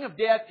sting of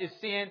death is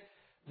sin.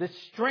 The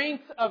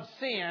strength of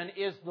sin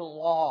is the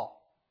law.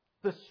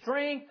 The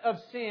strength of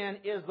sin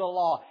is the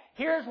law.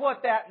 Here's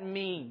what that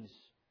means.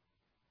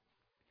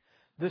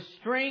 The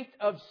strength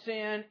of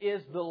sin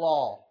is the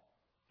law.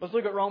 Let's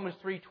look at Romans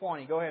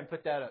 3:20. Go ahead and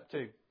put that up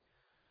too.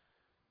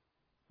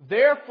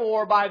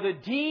 Therefore, by the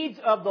deeds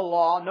of the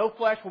law, no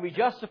flesh will be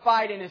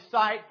justified in His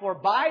sight, for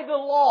by the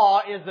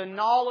law is the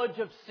knowledge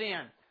of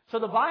sin. So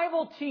the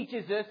Bible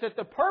teaches us that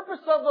the purpose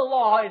of the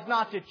law is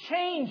not to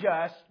change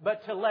us,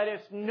 but to let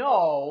us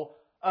know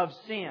of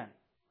sin.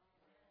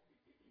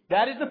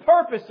 That is the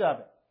purpose of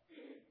it.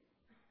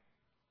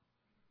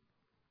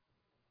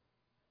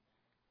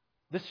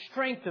 The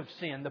strength of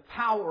sin, the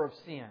power of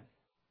sin,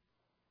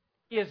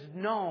 is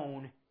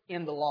known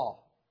in the law.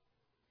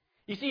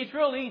 You see, it's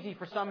real easy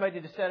for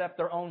somebody to set up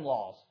their own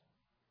laws,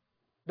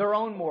 their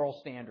own moral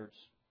standards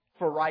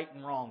for right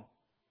and wrong.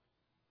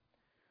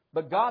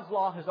 But God's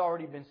law has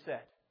already been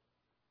set.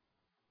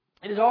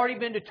 It has already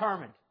been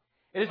determined.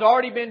 It has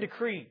already been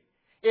decreed.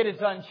 It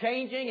is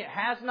unchanging. It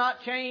has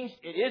not changed.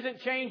 It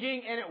isn't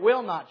changing, and it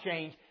will not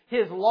change.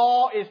 His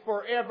law is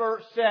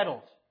forever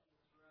settled.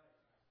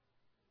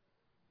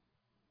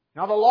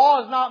 Now, the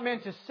law is not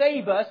meant to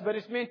save us, but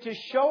it's meant to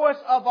show us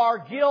of our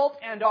guilt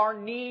and our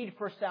need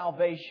for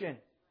salvation.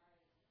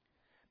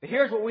 But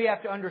here's what we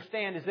have to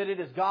understand, is that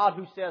it is God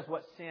who says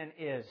what sin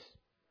is.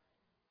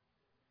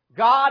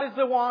 God is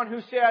the one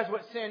who says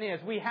what sin is.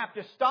 We have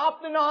to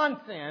stop the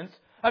nonsense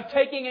of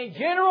taking a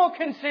general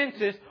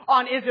consensus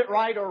on is it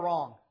right or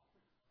wrong.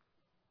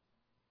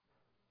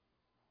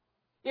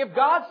 If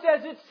God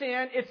says it's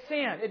sin, it's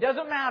sin. It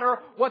doesn't matter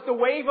what the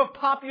wave of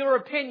popular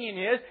opinion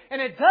is,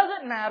 and it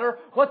doesn't matter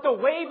what the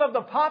wave of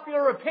the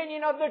popular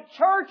opinion of the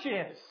church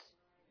is.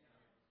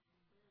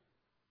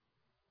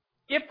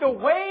 If the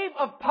wave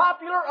of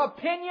popular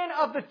opinion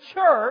of the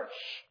church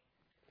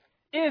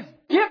is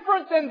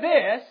different than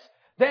this,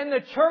 then the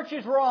church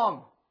is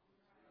wrong.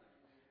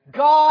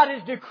 God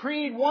has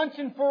decreed once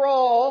and for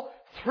all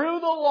through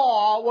the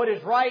law what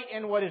is right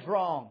and what is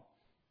wrong.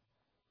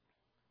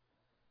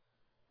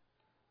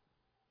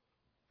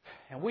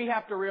 And we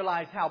have to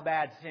realize how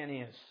bad sin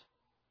is.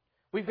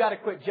 We've got to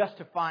quit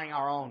justifying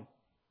our own.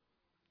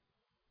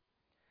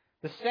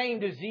 The same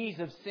disease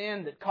of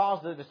sin that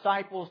caused the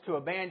disciples to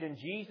abandon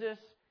Jesus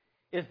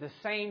is the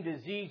same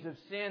disease of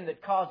sin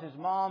that causes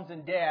moms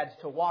and dads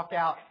to walk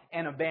out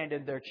and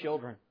abandon their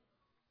children.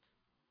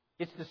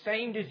 It's the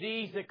same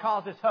disease that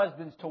causes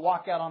husbands to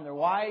walk out on their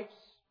wives,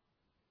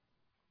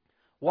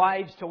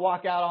 wives to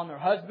walk out on their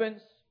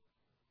husbands.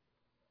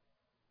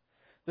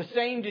 The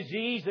same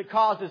disease that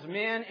causes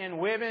men and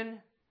women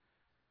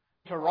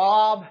to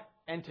rob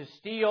and to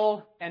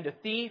steal and to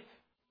thief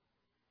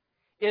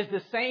is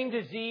the same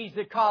disease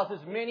that causes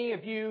many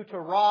of you to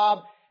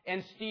rob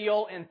and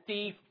steal and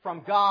thief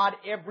from God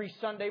every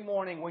Sunday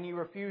morning when you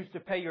refuse to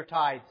pay your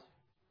tithes.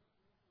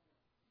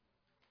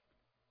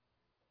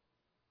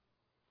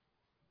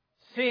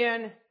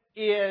 Sin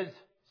is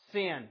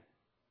sin.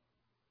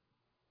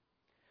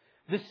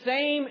 The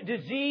same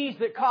disease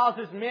that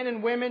causes men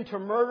and women to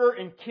murder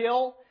and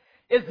kill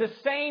is the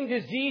same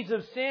disease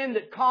of sin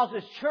that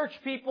causes church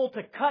people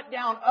to cut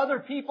down other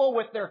people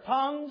with their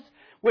tongues,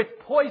 with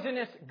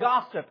poisonous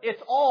gossip.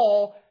 It's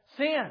all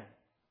sin.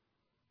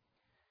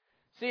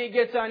 See, it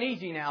gets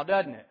uneasy now,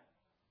 doesn't it?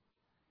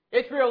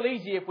 It's real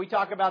easy if we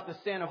talk about the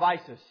sin of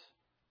ISIS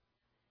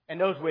and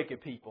those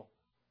wicked people.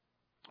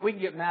 We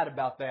can get mad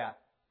about that.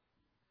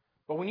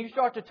 But when you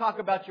start to talk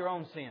about your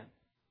own sin,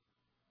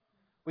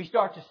 we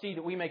start to see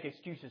that we make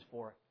excuses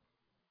for it.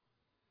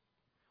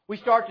 We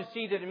start to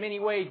see that in many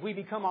ways we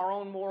become our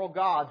own moral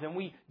gods and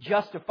we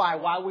justify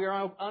why we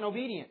are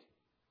unobedient,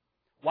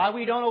 why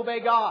we don't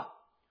obey God,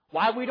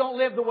 why we don't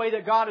live the way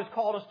that God has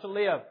called us to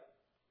live.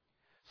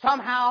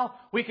 Somehow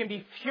we can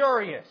be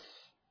furious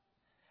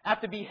at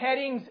the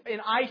beheadings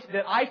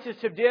that ISIS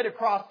have did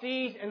across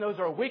seas, and those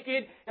are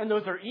wicked and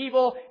those are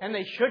evil and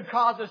they should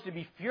cause us to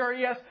be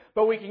furious,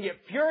 but we can get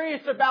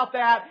furious about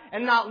that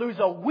and not lose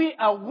a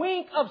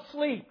wink of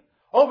sleep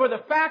over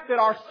the fact that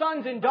our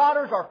sons and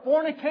daughters are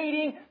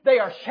fornicating, they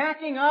are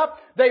shacking up,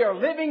 they are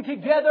living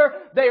together,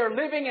 they are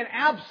living in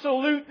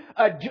absolute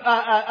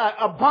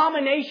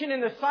abomination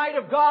in the sight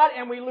of God,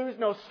 and we lose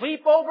no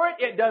sleep over it.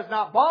 It does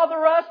not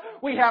bother us.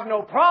 We have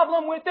no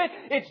problem with it.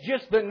 It's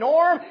just the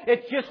norm.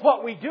 It's just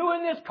what we do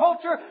in this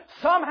culture.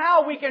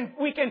 Somehow we can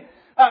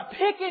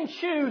pick and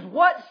choose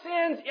what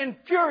sins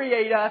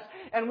infuriate us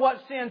and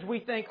what sins we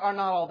think are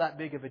not all that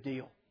big of a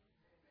deal.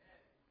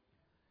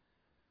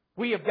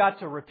 We have got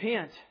to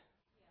repent.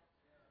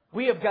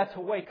 We have got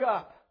to wake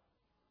up.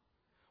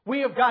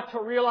 We have got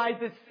to realize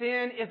that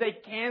sin is a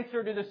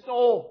cancer to the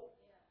soul.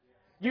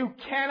 You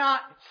cannot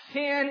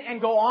sin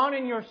and go on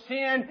in your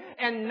sin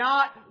and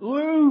not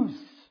lose.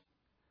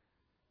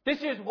 This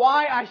is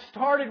why I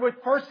started with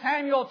 1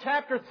 Samuel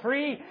chapter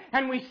 3,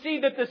 and we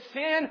see that the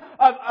sin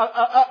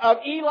of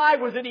Eli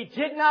was that he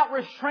did not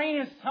restrain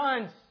his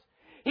sons.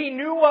 He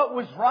knew what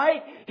was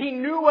right. He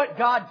knew what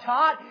God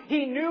taught.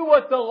 He knew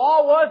what the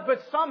law was.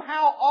 But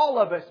somehow all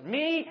of us,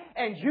 me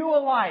and you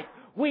alike,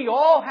 we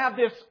all have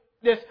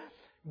this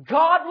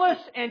godless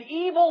and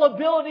evil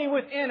ability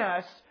within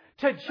us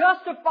to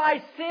justify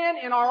sin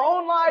in our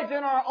own lives,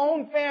 in our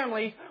own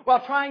families,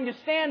 while trying to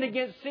stand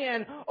against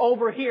sin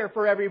over here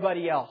for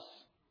everybody else.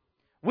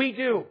 We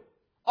do.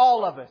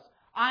 All of us.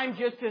 I'm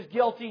just as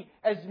guilty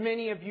as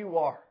many of you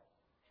are.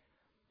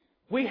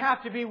 We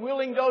have to be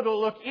willing, though, to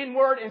look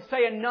inward and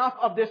say enough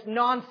of this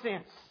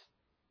nonsense.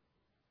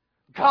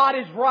 God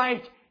is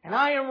right and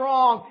I am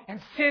wrong,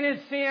 and sin is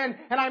sin,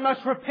 and I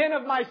must repent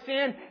of my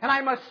sin, and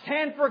I must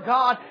stand for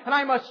God, and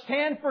I must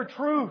stand for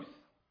truth.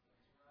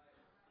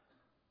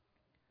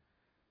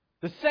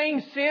 The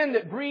same sin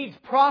that breeds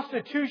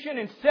prostitution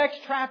and sex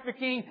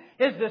trafficking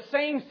is the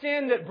same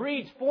sin that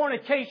breeds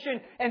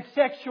fornication and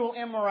sexual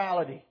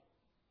immorality.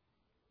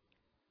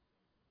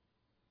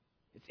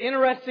 It's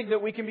interesting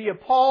that we can be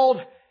appalled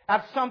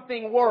at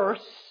something worse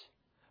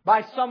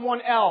by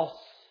someone else,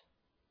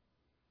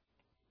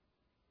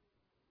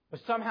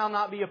 but somehow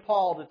not be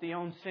appalled at the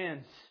own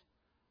sins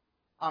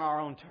on our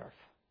own turf.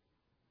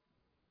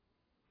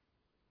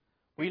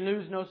 We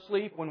lose no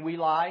sleep when we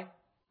lie,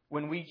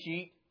 when we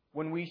cheat,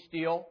 when we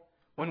steal,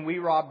 when we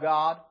rob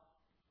God,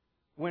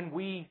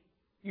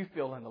 you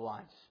fill in the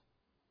lines.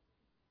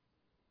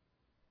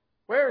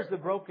 Where is the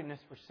brokenness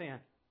for sin?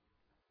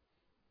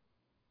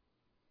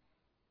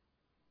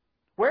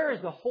 Where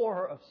is the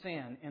horror of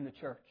sin in the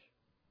church?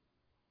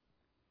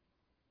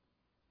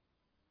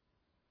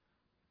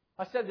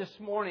 I said this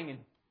morning in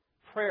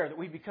prayer that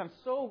we've become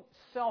so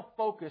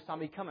self-focused on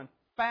becoming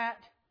fat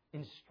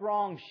and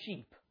strong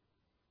sheep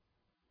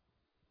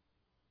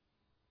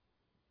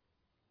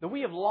that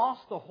we have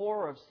lost the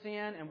horror of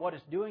sin and what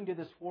it's doing to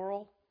this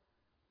world.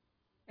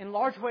 In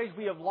large ways,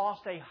 we have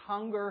lost a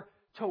hunger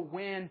to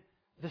win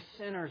the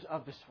sinners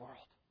of this world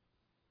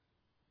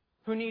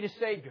who need a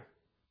Savior.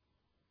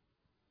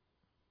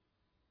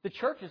 The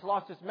church has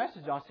lost its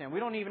message on sin. We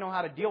don't even know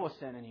how to deal with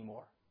sin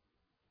anymore.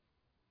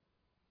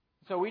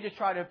 So we just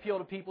try to appeal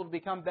to people to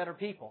become better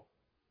people.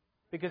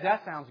 Because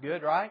that sounds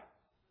good, right?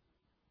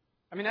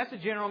 I mean, that's the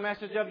general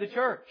message of the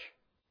church.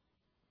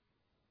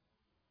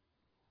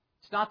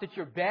 It's not that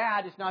you're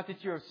bad. It's not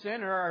that you're a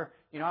sinner. Or,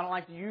 I don't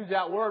like to use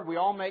that word. We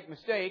all make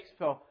mistakes.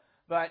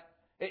 But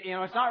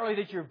it's not really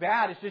that you're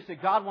bad. It's just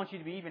that God wants you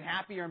to be even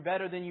happier and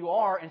better than you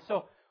are. And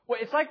so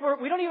it's like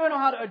we don't even know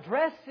how to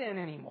address sin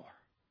anymore.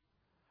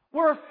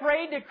 We're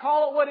afraid to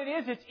call it what it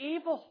is. It's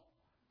evil.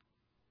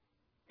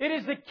 It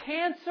is the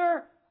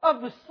cancer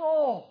of the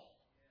soul.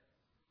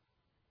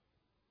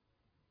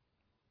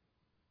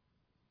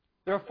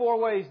 There are 4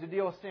 ways to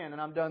deal with sin, and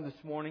I'm done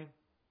this morning.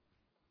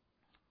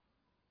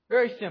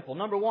 Very simple.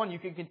 Number 1, you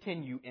can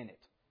continue in it.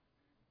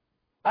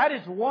 That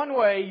is one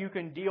way you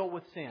can deal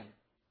with sin.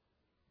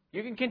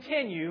 You can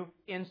continue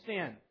in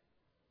sin.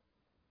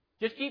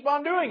 Just keep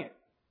on doing it.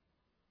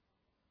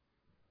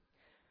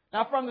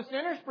 Now, from the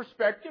sinner's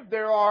perspective,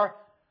 there are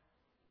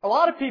a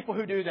lot of people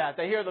who do that.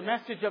 They hear the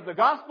message of the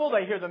gospel,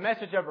 they hear the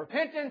message of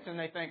repentance, and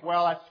they think,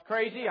 well, that's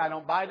crazy, I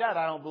don't buy that,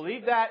 I don't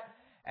believe that,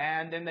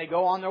 and then they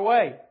go on their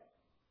way.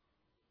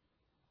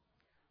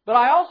 But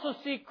I also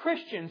see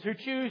Christians who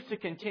choose to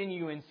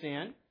continue in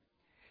sin,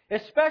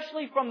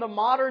 especially from the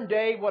modern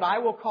day, what I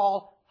will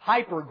call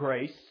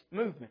hyper-grace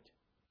movement.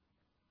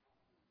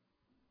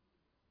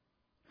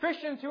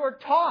 Christians who are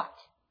taught,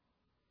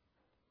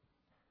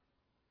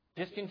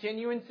 just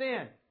continue in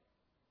sin.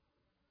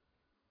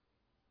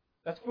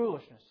 That's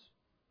foolishness.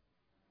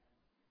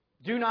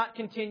 Do not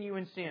continue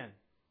in sin.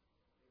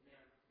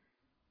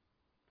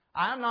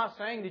 I'm not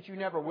saying that you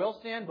never will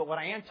sin, but what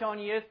I am telling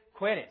you is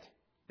quit it.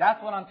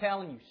 That's what I'm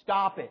telling you.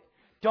 Stop it.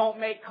 Don't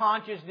make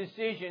conscious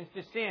decisions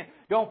to sin.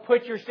 Don't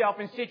put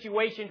yourself in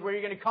situations where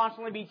you're going to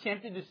constantly be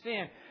tempted to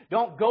sin.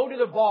 Don't go to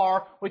the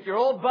bar with your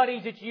old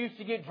buddies that you used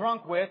to get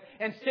drunk with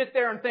and sit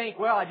there and think,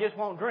 well, I just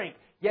won't drink.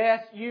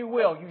 Yes, you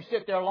will. You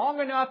sit there long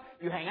enough,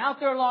 you hang out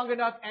there long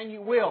enough, and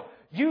you will.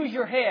 Use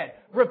your head.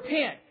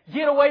 Repent.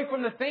 Get away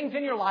from the things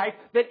in your life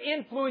that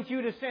influence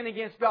you to sin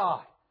against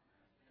God.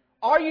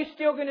 Are you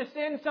still going to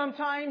sin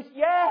sometimes?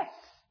 Yes.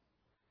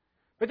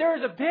 But there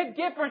is a big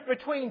difference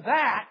between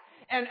that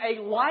and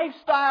a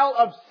lifestyle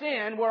of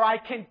sin where I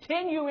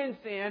continue in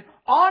sin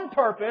on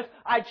purpose.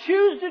 I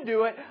choose to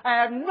do it.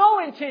 I have no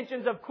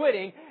intentions of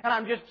quitting. And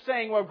I'm just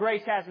saying, well,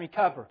 grace has me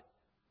covered.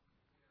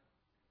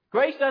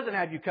 Grace doesn't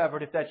have you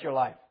covered if that's your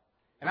life.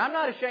 And I'm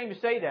not ashamed to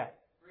say that.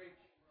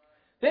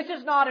 This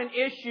is not an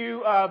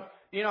issue of,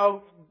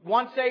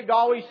 once saved,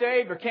 always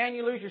saved, or can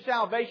you lose your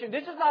salvation?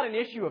 This is not an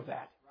issue of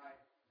that.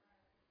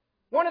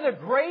 One of the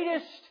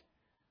greatest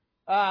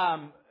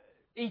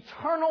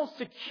eternal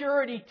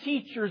security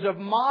teachers of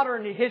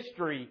modern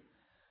history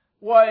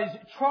was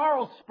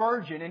Charles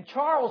Spurgeon. And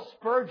Charles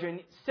Spurgeon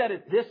said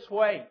it this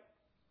way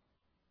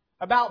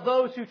about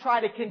those who try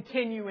to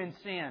continue in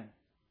sin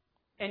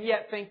and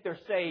yet think they're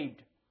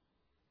saved.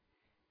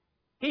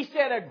 He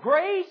said, a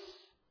grace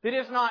that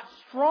is not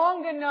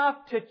strong enough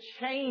to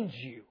change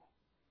you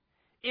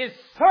is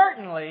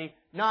certainly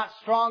not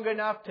strong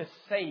enough to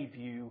save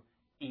you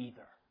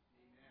either.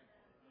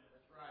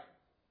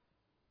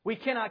 We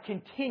cannot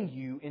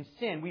continue in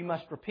sin. We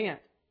must repent.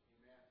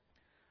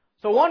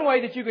 So one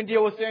way that you can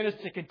deal with sin is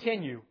to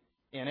continue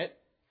in it.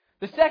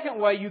 The second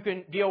way you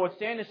can deal with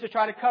sin is to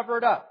try to cover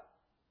it up.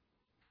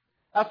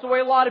 That's the way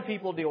a lot of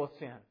people deal with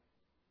sin.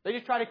 They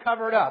just try to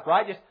cover it up,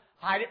 right? Just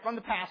hide it from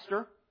the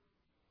pastor.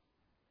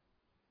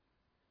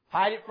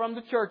 Hide it from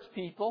the church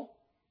people.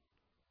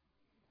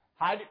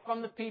 Hide it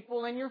from the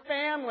people in your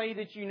family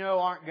that you know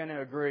aren't going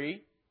to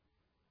agree.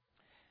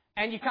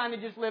 And you kind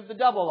of just live the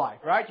double life,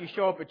 right? You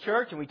show up at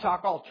church and we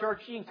talk all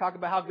churchy and talk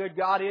about how good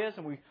God is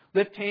and we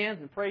lift hands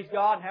and praise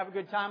God and have a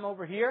good time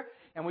over here.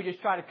 And we just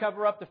try to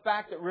cover up the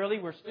fact that really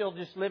we're still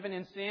just living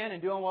in sin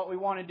and doing what we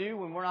want to do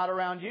when we're not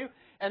around you.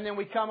 And then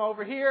we come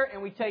over here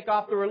and we take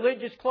off the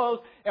religious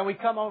clothes and we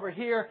come over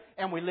here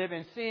and we live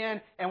in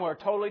sin and we're a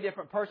totally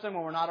different person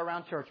when we're not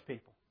around church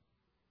people.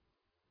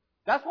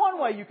 That's one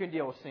way you can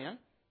deal with sin.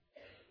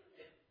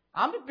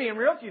 I'm just being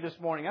real to you this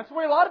morning. That's the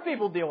way a lot of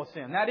people deal with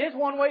sin. That is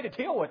one way to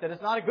deal with it.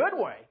 It's not a good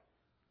way.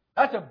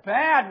 That's a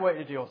bad way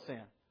to deal with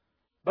sin.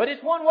 But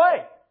it's one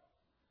way.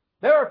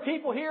 There are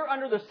people here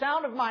under the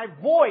sound of my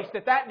voice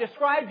that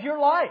describes your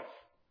life.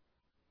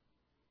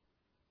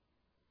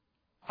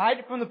 Hide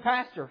it from the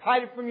pastor.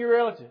 Hide it from your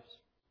relatives.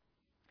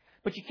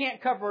 But you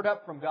can't cover it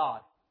up from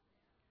God.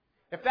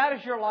 If that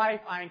is your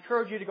life, I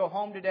encourage you to go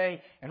home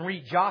today and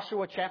read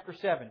Joshua chapter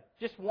 7.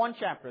 Just one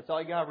chapter. That's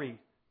all you got to read.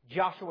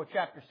 Joshua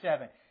chapter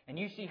 7. And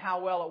you see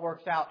how well it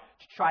works out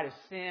to try to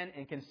sin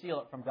and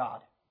conceal it from God.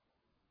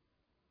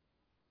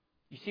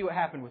 You see what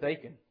happened with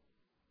Achan.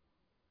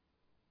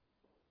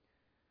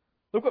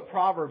 Look what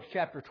Proverbs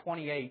chapter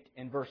 28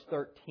 and verse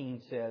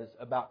 13 says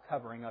about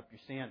covering up your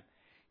sin.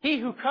 He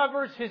who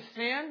covers his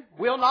sin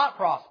will not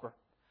prosper,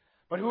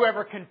 but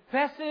whoever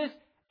confesses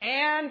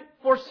and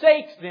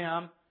forsakes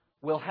them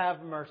will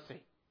have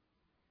mercy.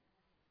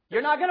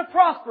 You're not going to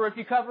prosper if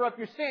you cover up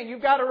your sin.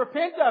 You've got to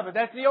repent of it.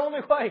 That's the only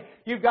way.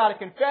 You've got to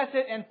confess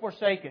it and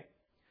forsake it.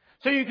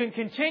 So you can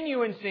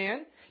continue in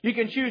sin. You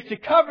can choose to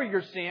cover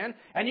your sin.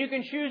 And you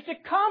can choose to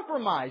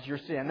compromise your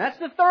sin. That's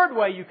the third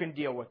way you can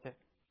deal with it.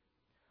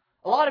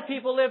 A lot of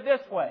people live this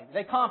way.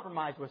 They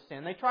compromise with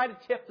sin. They try to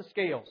tip the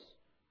scales.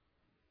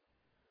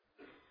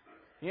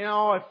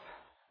 If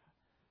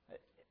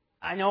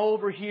I know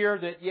over here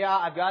that,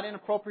 I've got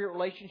inappropriate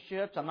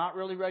relationships. I'm not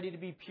really ready to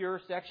be pure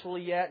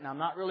sexually yet. And I'm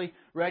not really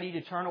ready to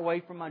turn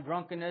away from my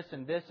drunkenness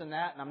and this and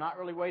that. And I'm not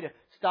really ready to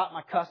stop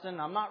my cussing.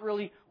 I'm not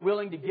really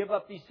willing to give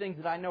up these things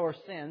that I know are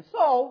sin.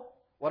 So,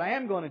 what I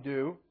am going to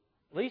do,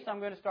 at least I'm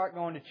going to start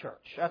going to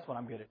church. That's what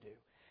I'm going to do.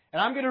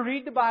 And I'm going to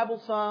read the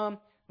Bible some.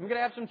 I'm going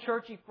to have some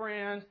churchy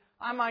friends.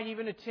 I might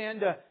even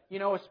attend a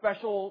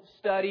special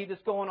study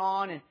that's going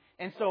on.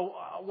 And so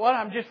what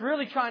I'm just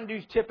really trying to do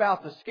is tip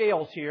out the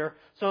scales here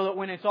so that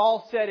when it's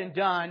all said and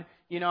done,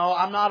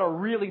 I'm not a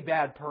really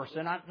bad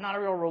person. I'm not a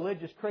real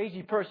religious,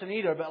 crazy person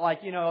either, but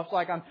it's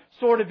like I'm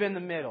sort of in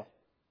the middle.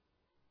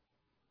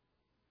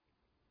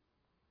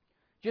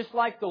 Just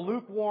like the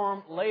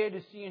lukewarm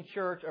Laodicean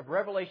church of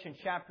Revelation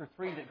chapter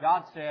 3 that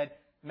God said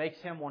makes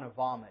him want to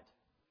vomit.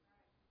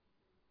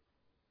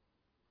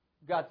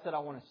 God said, I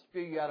want to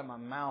spew you out of my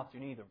mouth.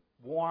 You're neither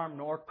warm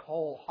nor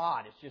cold,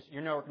 hot. It's just,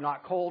 you're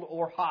not cold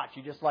or hot.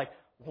 You're just like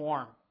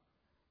warm.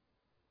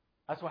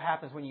 That's what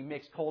happens when you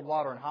mix cold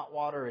water and hot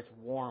water. It's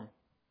warm.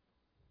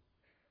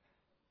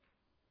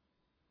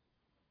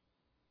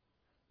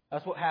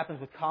 That's what happens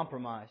with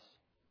compromise.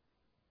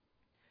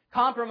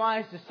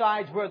 Compromise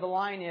decides where the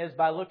line is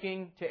by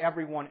looking to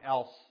everyone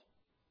else.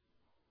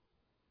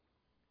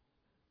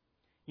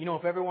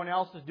 If everyone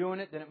else is doing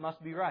it, then it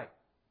must be right.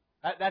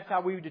 That's how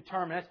we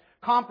determine it.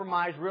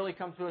 Compromise really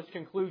comes to its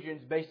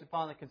conclusions based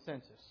upon the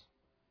consensus.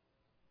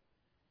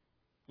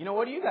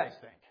 What do you guys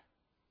think?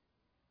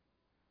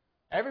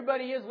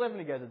 Everybody is living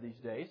together these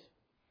days.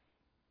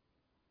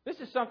 This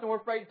is something we're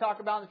afraid to talk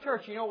about in the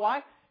church. You know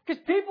why?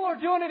 Because people are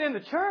doing it in the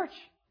church.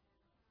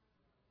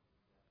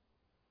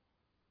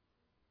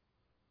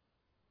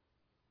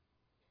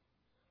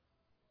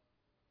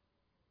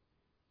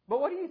 But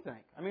what do you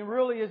think?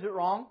 Really, is it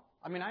wrong?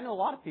 I know a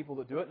lot of people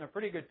that do it, and they're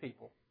pretty good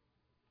people.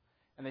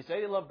 and they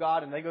say they love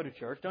God and they go to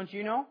church. Don't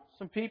you know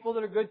some people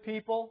that are good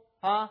people?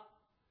 Huh?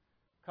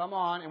 Come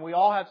on. And we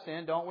all have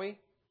sin, don't we?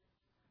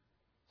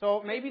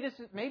 So maybe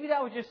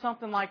that was just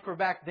something like for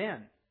back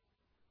then.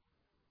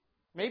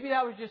 Maybe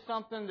that was just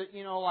something that,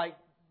 like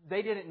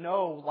they didn't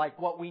know like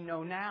what we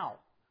know now.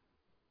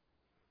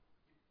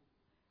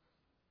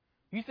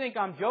 You think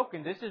I'm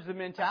joking. This is the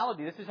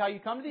mentality. This is how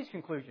you come to these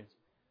conclusions.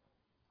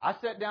 I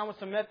sat down with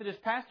some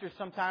Methodist pastors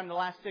sometime in the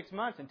last 6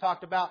 months and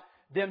talked about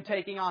them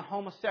taking on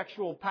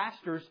homosexual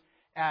pastors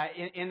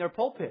in their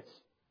pulpits.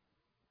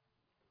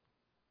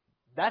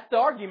 That's the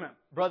argument,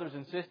 brothers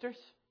and sisters.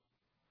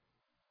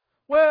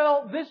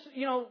 Well,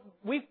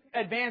 we've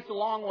advanced a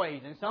long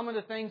ways, and some of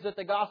the things that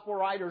the gospel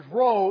writers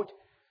wrote,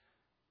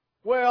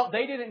 well,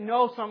 they didn't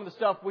know some of the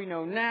stuff we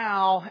know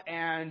now,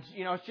 and,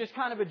 it's just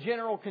kind of a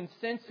general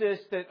consensus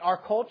that our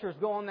culture is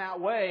going that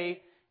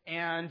way.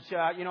 And,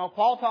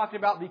 Paul talked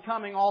about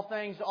becoming all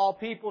things to all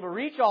people to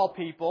reach all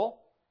people.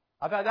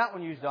 I've had that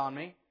one used on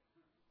me.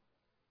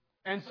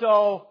 And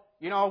so,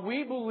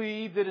 we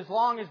believe that as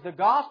long as the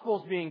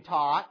gospel is being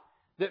taught,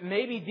 that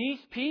maybe these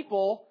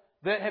people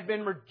that have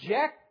been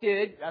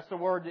rejected, that's the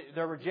word,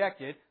 they're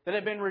rejected, that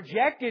have been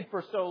rejected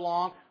for so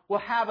long, will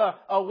have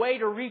a way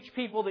to reach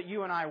people that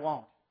you and I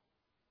won't.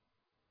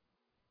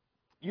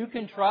 You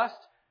can trust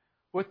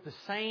with the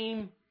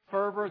same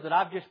fervor that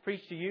I've just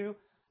preached to you.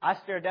 I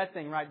stared that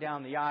thing right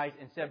down the eyes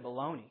and said,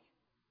 baloney.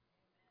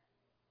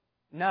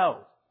 No.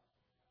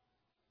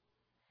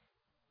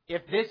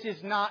 If this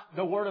is not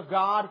the Word of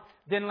God,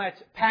 then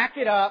let's pack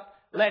it up.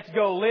 Let's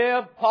go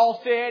live.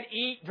 Paul said,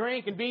 eat,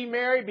 drink, and be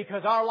merry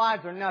because our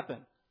lives are nothing.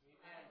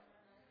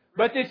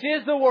 But this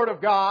is the Word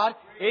of God.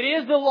 It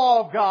is the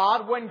law of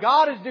God. When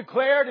God is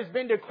declared, has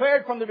been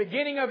declared from the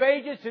beginning of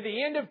ages to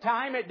the end of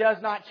time, it does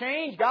not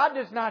change. God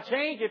does not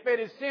change. If it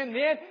is sin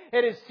then,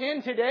 it is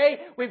sin today.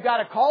 We've got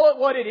to call it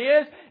what it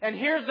is. And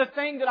here's the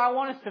thing that I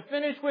want us to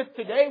finish with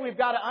today. We've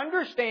got to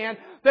understand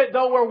that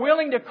though we're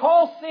willing to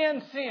call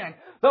sin, sin,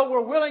 though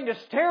we're willing to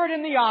stare it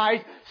in the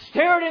eyes,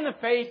 stare it in the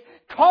face,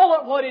 call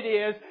it what it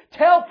is,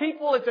 tell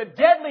people it's a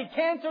deadly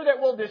cancer that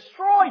will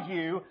destroy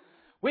you,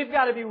 we've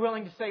got to be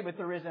willing to say, but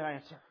there is an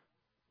answer.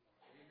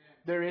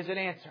 There is an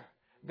answer.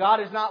 God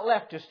has not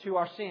left us to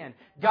our sin.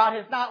 God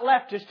has not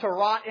left us to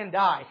rot and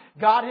die.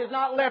 God has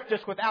not left us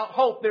without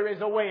hope. There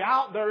is a way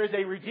out. There is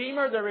a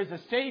Redeemer. There is a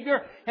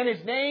Savior. And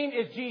His name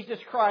is Jesus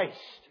Christ.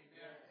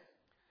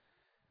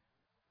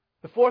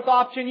 The fourth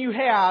option you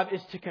have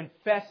is to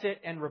confess it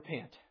and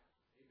repent.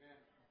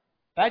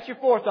 That's your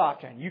fourth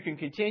option. You can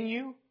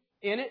continue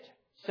in it.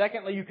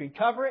 Secondly, you can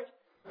cover it.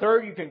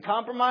 Third, you can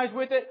compromise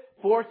with it.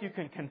 Fourth, you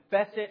can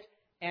confess it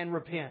and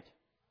repent.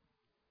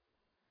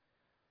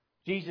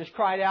 Jesus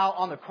cried out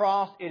on the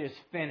cross, it is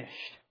finished.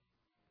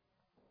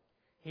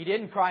 He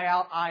didn't cry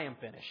out, I am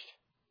finished.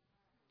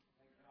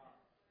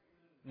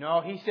 No,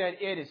 He said,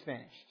 it is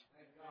finished.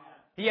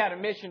 He had a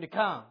mission to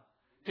come,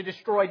 to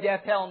destroy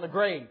death, hell, and the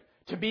grave,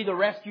 to be the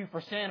rescue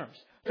for sinners,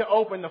 to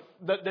open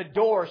the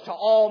doors to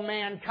all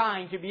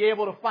mankind, to be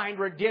able to find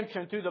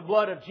redemption through the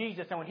blood of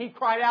Jesus. And when He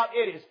cried out,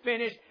 it is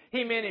finished,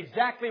 He meant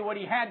exactly what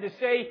He had to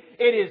say.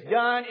 It is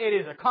done. It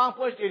is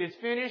accomplished. It is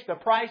finished. The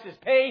price is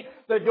paid.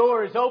 The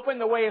door is open.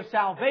 The way of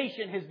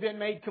salvation has been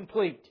made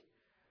complete.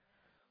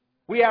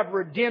 We have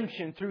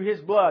redemption through His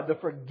blood, the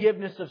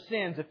forgiveness of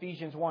sins,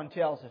 Ephesians 1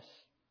 tells us.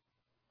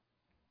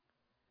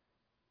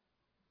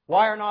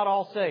 Why are not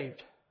all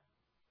saved?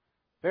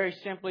 Very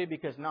simply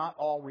because not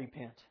all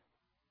repent.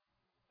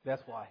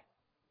 That's why.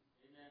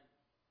 Amen.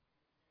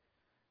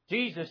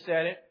 Jesus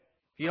said it.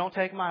 If you don't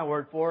take my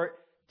word for it,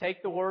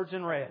 take the words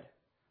in red.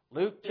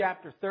 Luke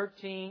chapter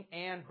 13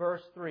 and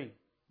verse 3.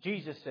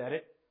 Jesus said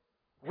it.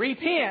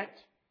 Repent,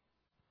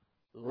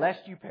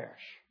 lest you perish.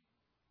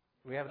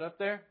 Do we have it up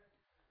there?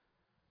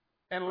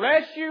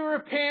 Unless you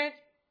repent,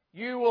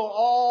 you will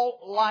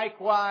all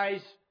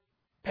likewise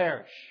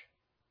perish.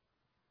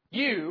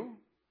 You,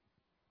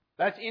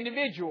 that's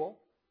individual,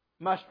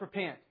 must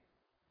repent.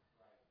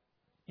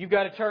 You've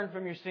got to turn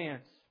from your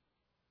sins.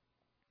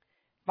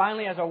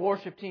 Finally, as our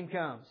worship team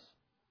comes,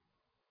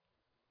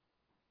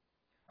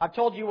 I've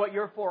told you what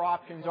your four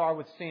options are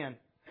with sin.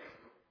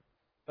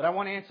 But I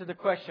want to answer the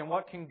question,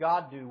 what can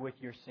God do with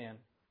your sin?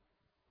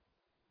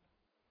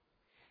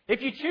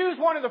 If you choose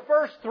one of the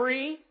first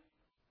three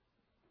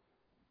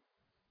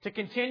to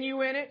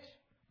continue in it,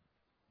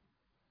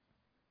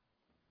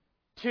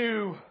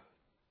 to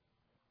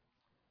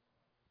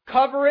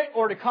cover it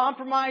or to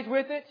compromise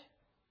with it,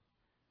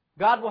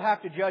 God will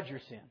have to judge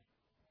your sin.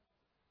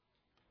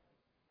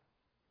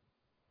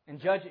 And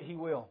judge it He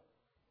will.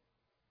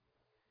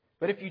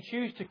 But if you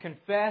choose to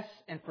confess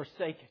and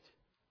forsake it,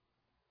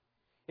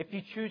 if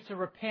you choose to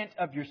repent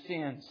of your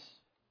sins,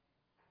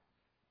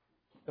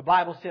 the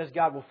Bible says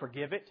God will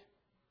forgive it.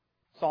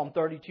 Psalm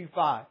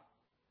 32:5.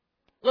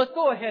 Let's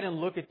go ahead and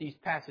look at these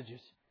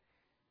passages.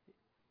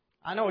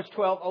 I know it's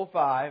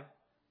 12:05,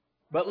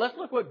 but let's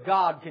look what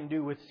God can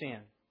do with sin.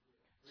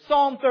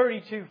 Psalm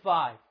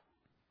 32:5.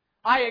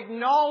 I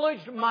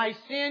acknowledged my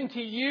sin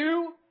to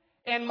you,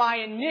 and my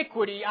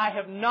iniquity I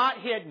have not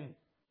hidden.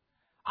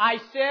 I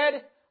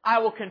said, I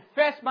will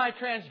confess my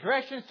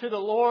transgressions to the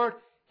Lord.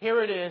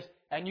 Here it is.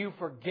 And you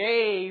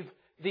forgave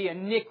the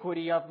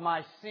iniquity of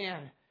my sin.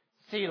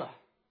 Selah.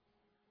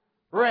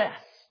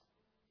 Rest.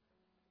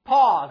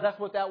 Pause. That's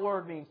what that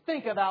word means.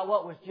 Think about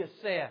what was just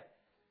said.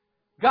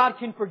 God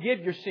can forgive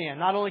your sin.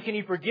 Not only can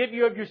He forgive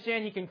you of your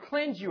sin, He can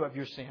cleanse you of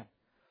your sin.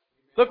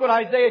 Look what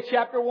Isaiah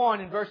chapter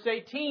 1 and verse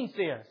 18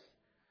 says.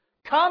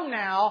 Come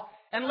now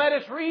and let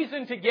us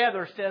reason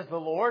together, says the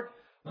Lord.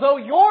 Though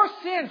your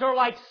sins are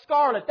like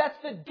scarlet, that's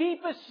the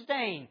deepest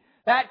stain.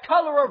 That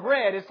color of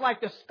red is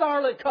like the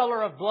scarlet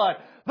color of blood.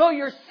 Though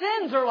your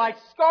sins are like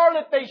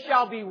scarlet, they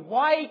shall be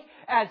white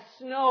as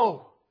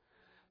snow.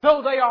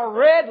 Though they are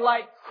red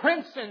like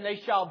crimson,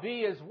 they shall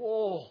be as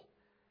wool.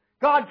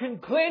 God can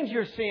cleanse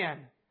your sin.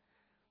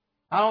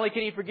 Not only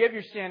can He forgive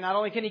your sin, not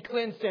only can He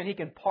cleanse sin, He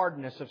can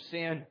pardon us of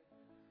sin.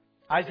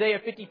 Isaiah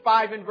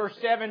 55 and verse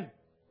 7.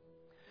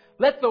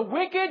 Let the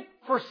wicked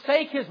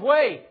forsake his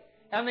way,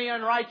 and the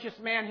unrighteous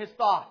man his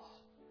thoughts.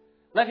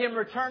 Let him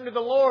return to the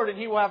Lord, and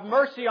He will have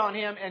mercy on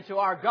him, and to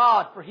our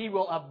God, for He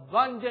will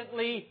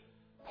abundantly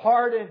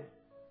pardon.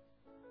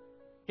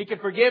 He can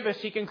forgive us.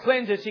 He can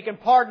cleanse us. He can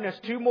pardon us.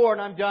 Two more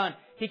and I'm done.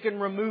 He can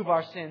remove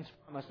our sins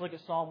from us. Look at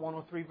Psalm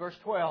 103 verse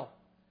 12.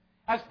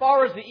 As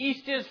far as the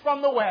east is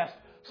from the west,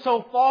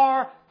 so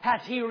far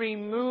has He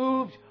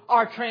removed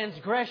our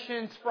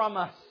transgressions from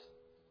us.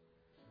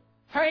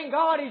 Thank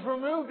God He's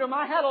removed them.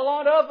 I had a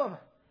lot of them.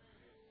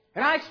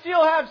 And I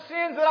still have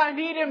sins that I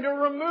need Him to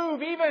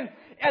remove even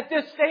at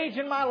this stage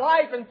in my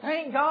life. And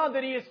thank God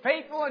that He is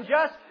faithful and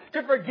just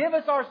to forgive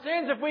us our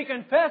sins. If we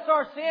confess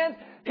our sins,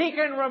 He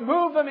can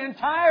remove them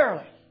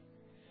entirely.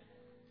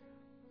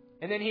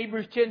 And then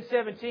Hebrews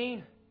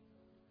 10:17.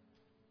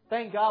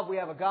 Thank God we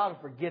have a God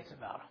who forgets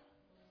about them.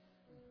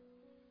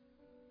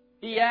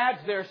 He adds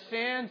their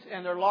sins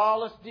and their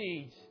lawless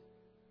deeds.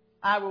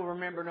 I will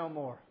remember no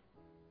more.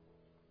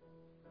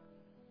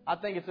 I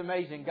think it's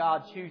amazing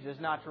God chooses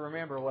not to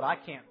remember what I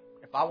can't.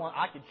 If I want,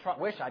 I could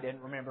wish I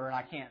didn't remember, and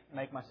I can't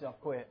make myself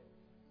quit.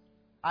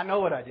 I know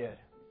what I did.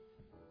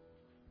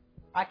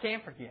 I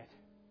can't forget.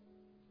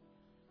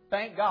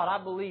 Thank God.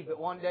 I believe that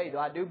one day, though,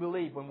 I do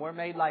believe when we're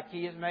made like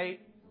He is made,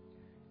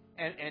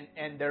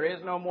 and there is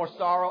no more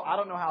sorrow. I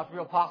don't know how it's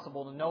real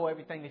possible to know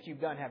everything that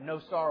you've done, have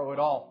no sorrow at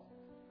all.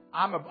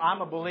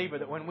 I'm a believer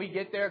that when we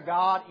get there,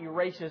 God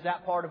erases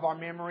that part of our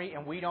memory,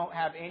 and we don't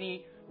have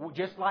any,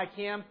 just like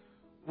Him,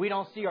 we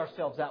don't see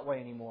ourselves that way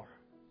anymore.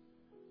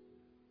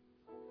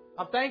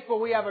 I'm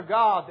thankful we have a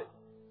God that,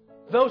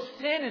 though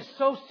sin is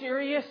so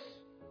serious,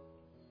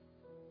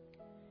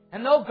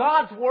 and though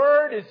God's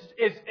Word is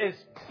as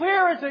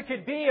clear as it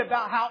could be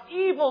about how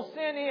evil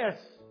sin is,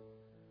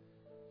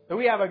 that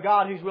we have a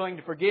God who's willing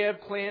to forgive,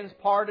 cleanse,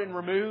 pardon,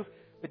 remove.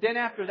 But then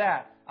after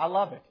that, I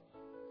love it.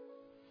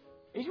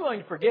 He's willing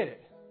to forget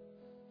it.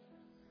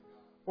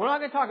 We're not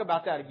going to talk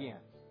about that again.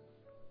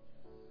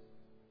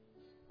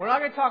 We're not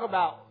going to talk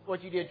about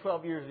what you did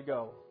 12 years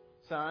ago,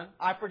 son.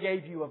 I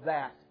forgave you of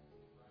that.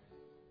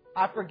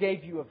 I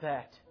forgave you of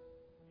that.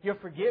 You're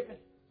forgiven.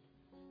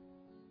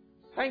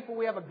 Thankful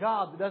we have a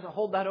God that doesn't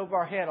hold that over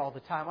our head all the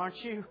time,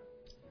 aren't you?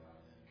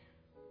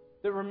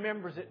 That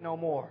remembers it no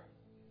more.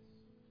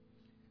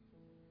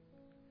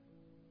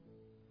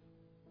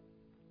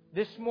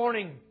 This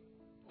morning,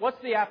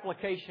 what's the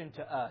application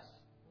to us?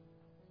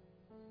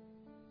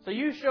 So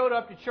you showed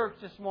up to church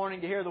this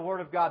morning to hear the Word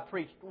of God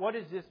preached. What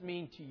does this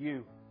mean to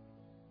you?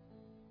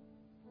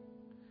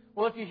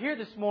 Well, if you're here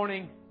this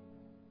morning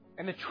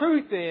and the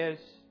truth is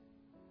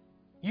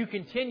you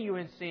continue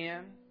in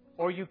sin,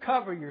 or you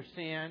cover your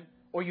sin,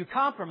 or you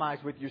compromise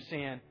with your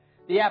sin,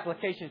 the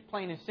application is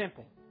plain and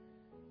simple.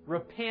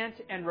 Repent,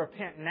 and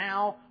repent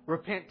now.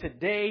 Repent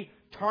today.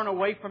 Turn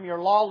away from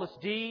your lawless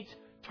deeds.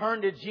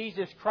 Turn to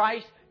Jesus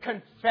Christ.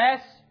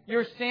 Confess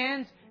your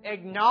sins.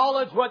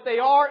 Acknowledge what they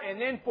are, and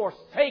then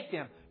forsake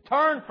them.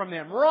 Turn from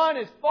them. Run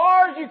as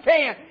far as you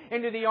can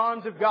into the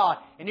arms of God.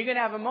 And you're going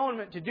to have a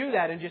moment to do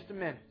that in just a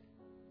minute.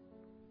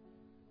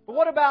 But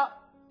what about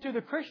to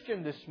the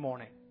Christian this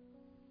morning?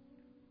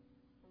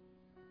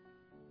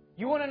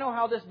 You want to know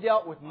how this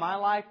dealt with my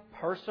life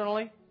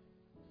personally?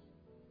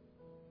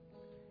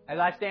 As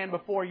I stand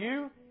before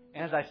you,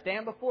 and as I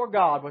stand before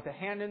God with a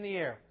hand in the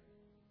air,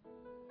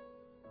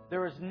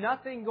 there is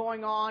nothing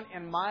going on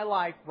in my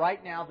life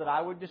right now that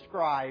I would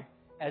describe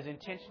as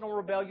intentional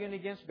rebellion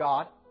against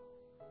God.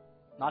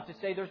 Not to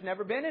say there's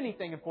never been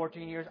anything in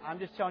 14 years. I'm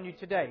just telling you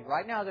today,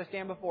 right now as I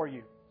stand before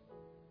you.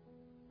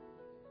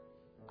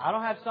 I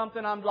don't have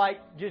something I'm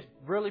like just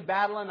really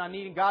battling. I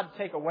need God to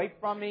take away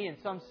from me, and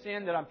some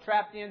sin that I'm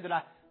trapped in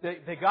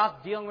that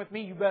God's dealing with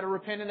me. You better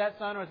repent of that,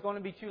 son, or it's going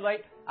to be too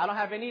late. I don't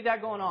have any of that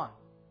going on.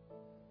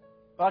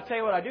 But I'll tell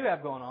you what I do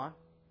have going on.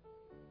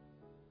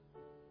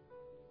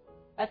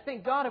 I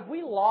think, God, have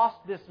we lost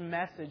this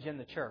message in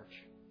the church?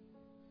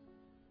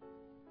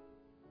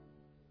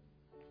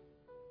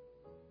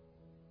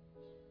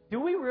 Do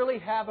we really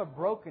have a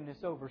brokenness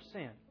over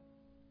sin?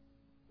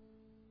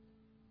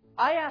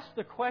 I ask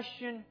the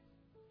question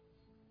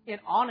in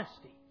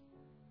honesty.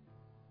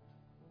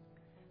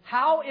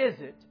 How is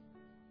it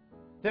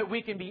that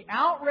we can be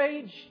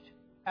outraged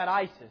at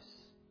ISIS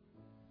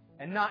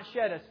and not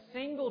shed a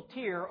single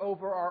tear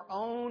over our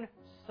own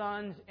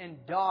sons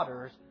and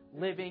daughters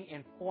living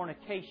in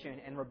fornication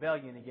and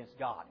rebellion against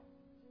God?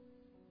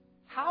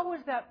 How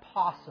is that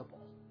possible?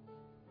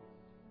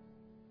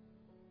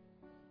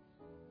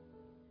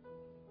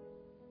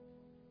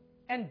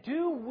 And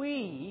does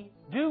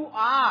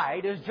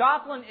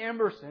Joplin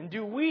Emberson,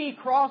 do we,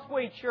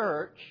 Crossway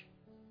Church,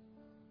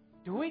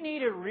 do we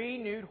need a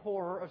renewed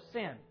horror of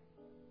sin?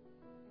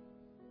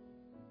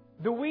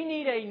 Do we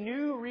need a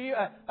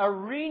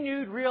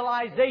renewed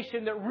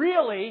realization that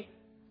really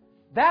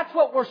that's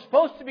what we're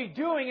supposed to be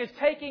doing, is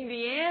taking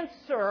the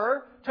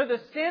answer to the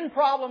sin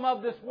problem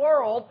of this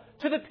world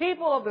to the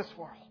people of this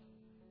world?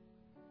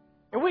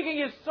 And we can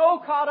get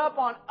so caught up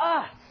on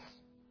us.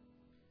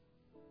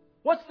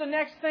 What's the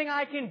next thing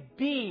I can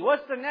be?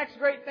 What's the next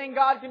great thing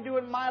God can do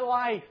in my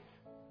life?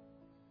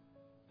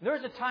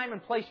 There's a time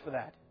and place for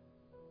that.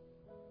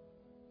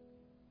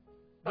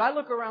 But I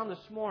look around this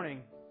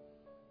morning,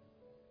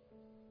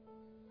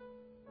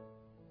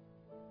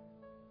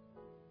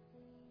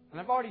 and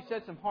I've already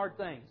said some hard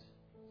things.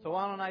 So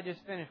why don't I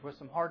just finish with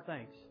some hard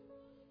things?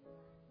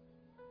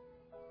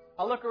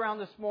 I look around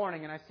this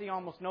morning and I see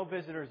almost no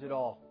visitors at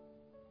all.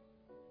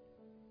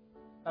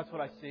 That's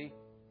what I see.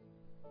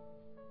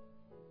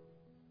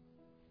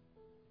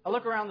 I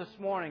look around this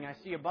morning, I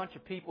see a bunch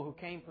of people who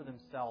came for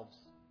themselves.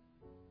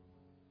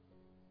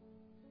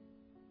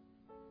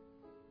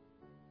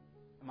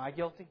 Am I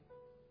guilty?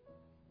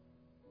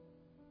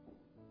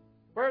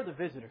 Where are the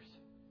visitors?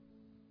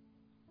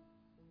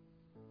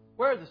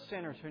 Where are the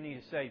sinners who need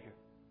a Savior?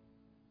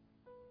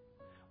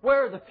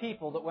 Where are the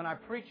people that when I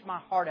preach my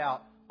heart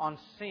out on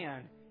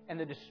sin and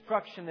the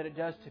destruction that it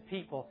does to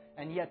people,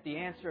 and yet the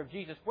answer of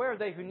Jesus, where are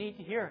they who need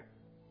to hear it?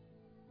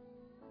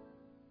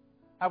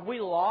 Have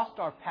we lost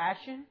our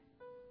passion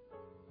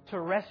to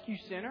rescue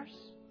sinners?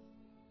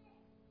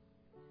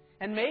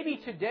 And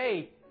maybe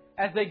today,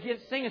 as they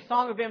sing a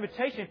song of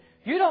invitation,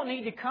 you don't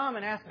need to come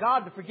and ask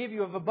God to forgive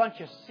you of a bunch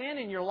of sin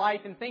in your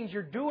life and things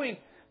you're doing,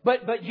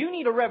 but you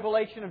need a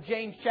revelation of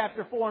James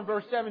chapter 4 and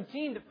verse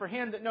 17, that for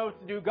him that knows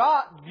to do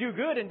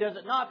good and does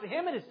it not, to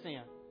him it is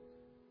sin.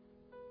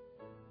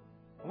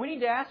 We need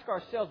to ask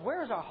ourselves,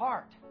 where is our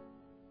heart?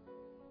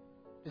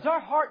 Does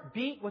our heart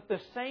beat with the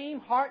same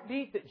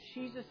heartbeat that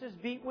Jesus'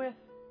 beat with?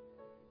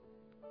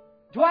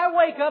 Do I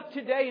wake up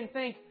today and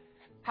think,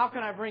 how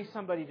can I bring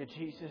somebody to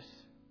Jesus?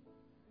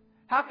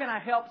 How can I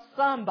help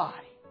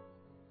somebody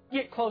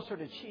get closer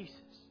to Jesus?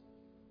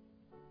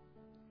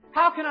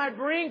 How can I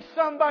bring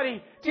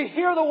somebody to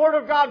hear the Word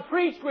of God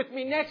preached with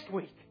me next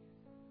week?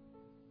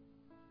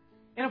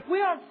 And if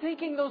we aren't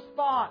thinking those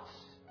thoughts,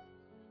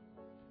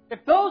 if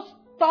those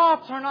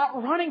thoughts are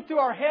not running through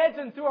our heads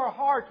and through our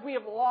hearts, we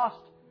have lost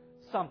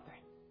something.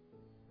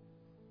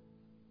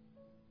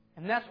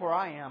 And that's where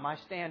I am. I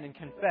stand and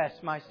confess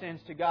my sins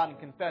to God and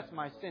confess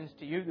my sins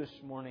to you this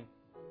morning.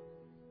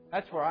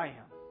 That's where I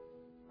am.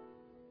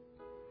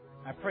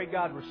 I pray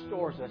God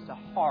restores us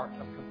a heart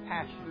of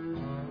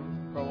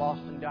compassion for a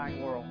lost and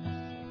dying world.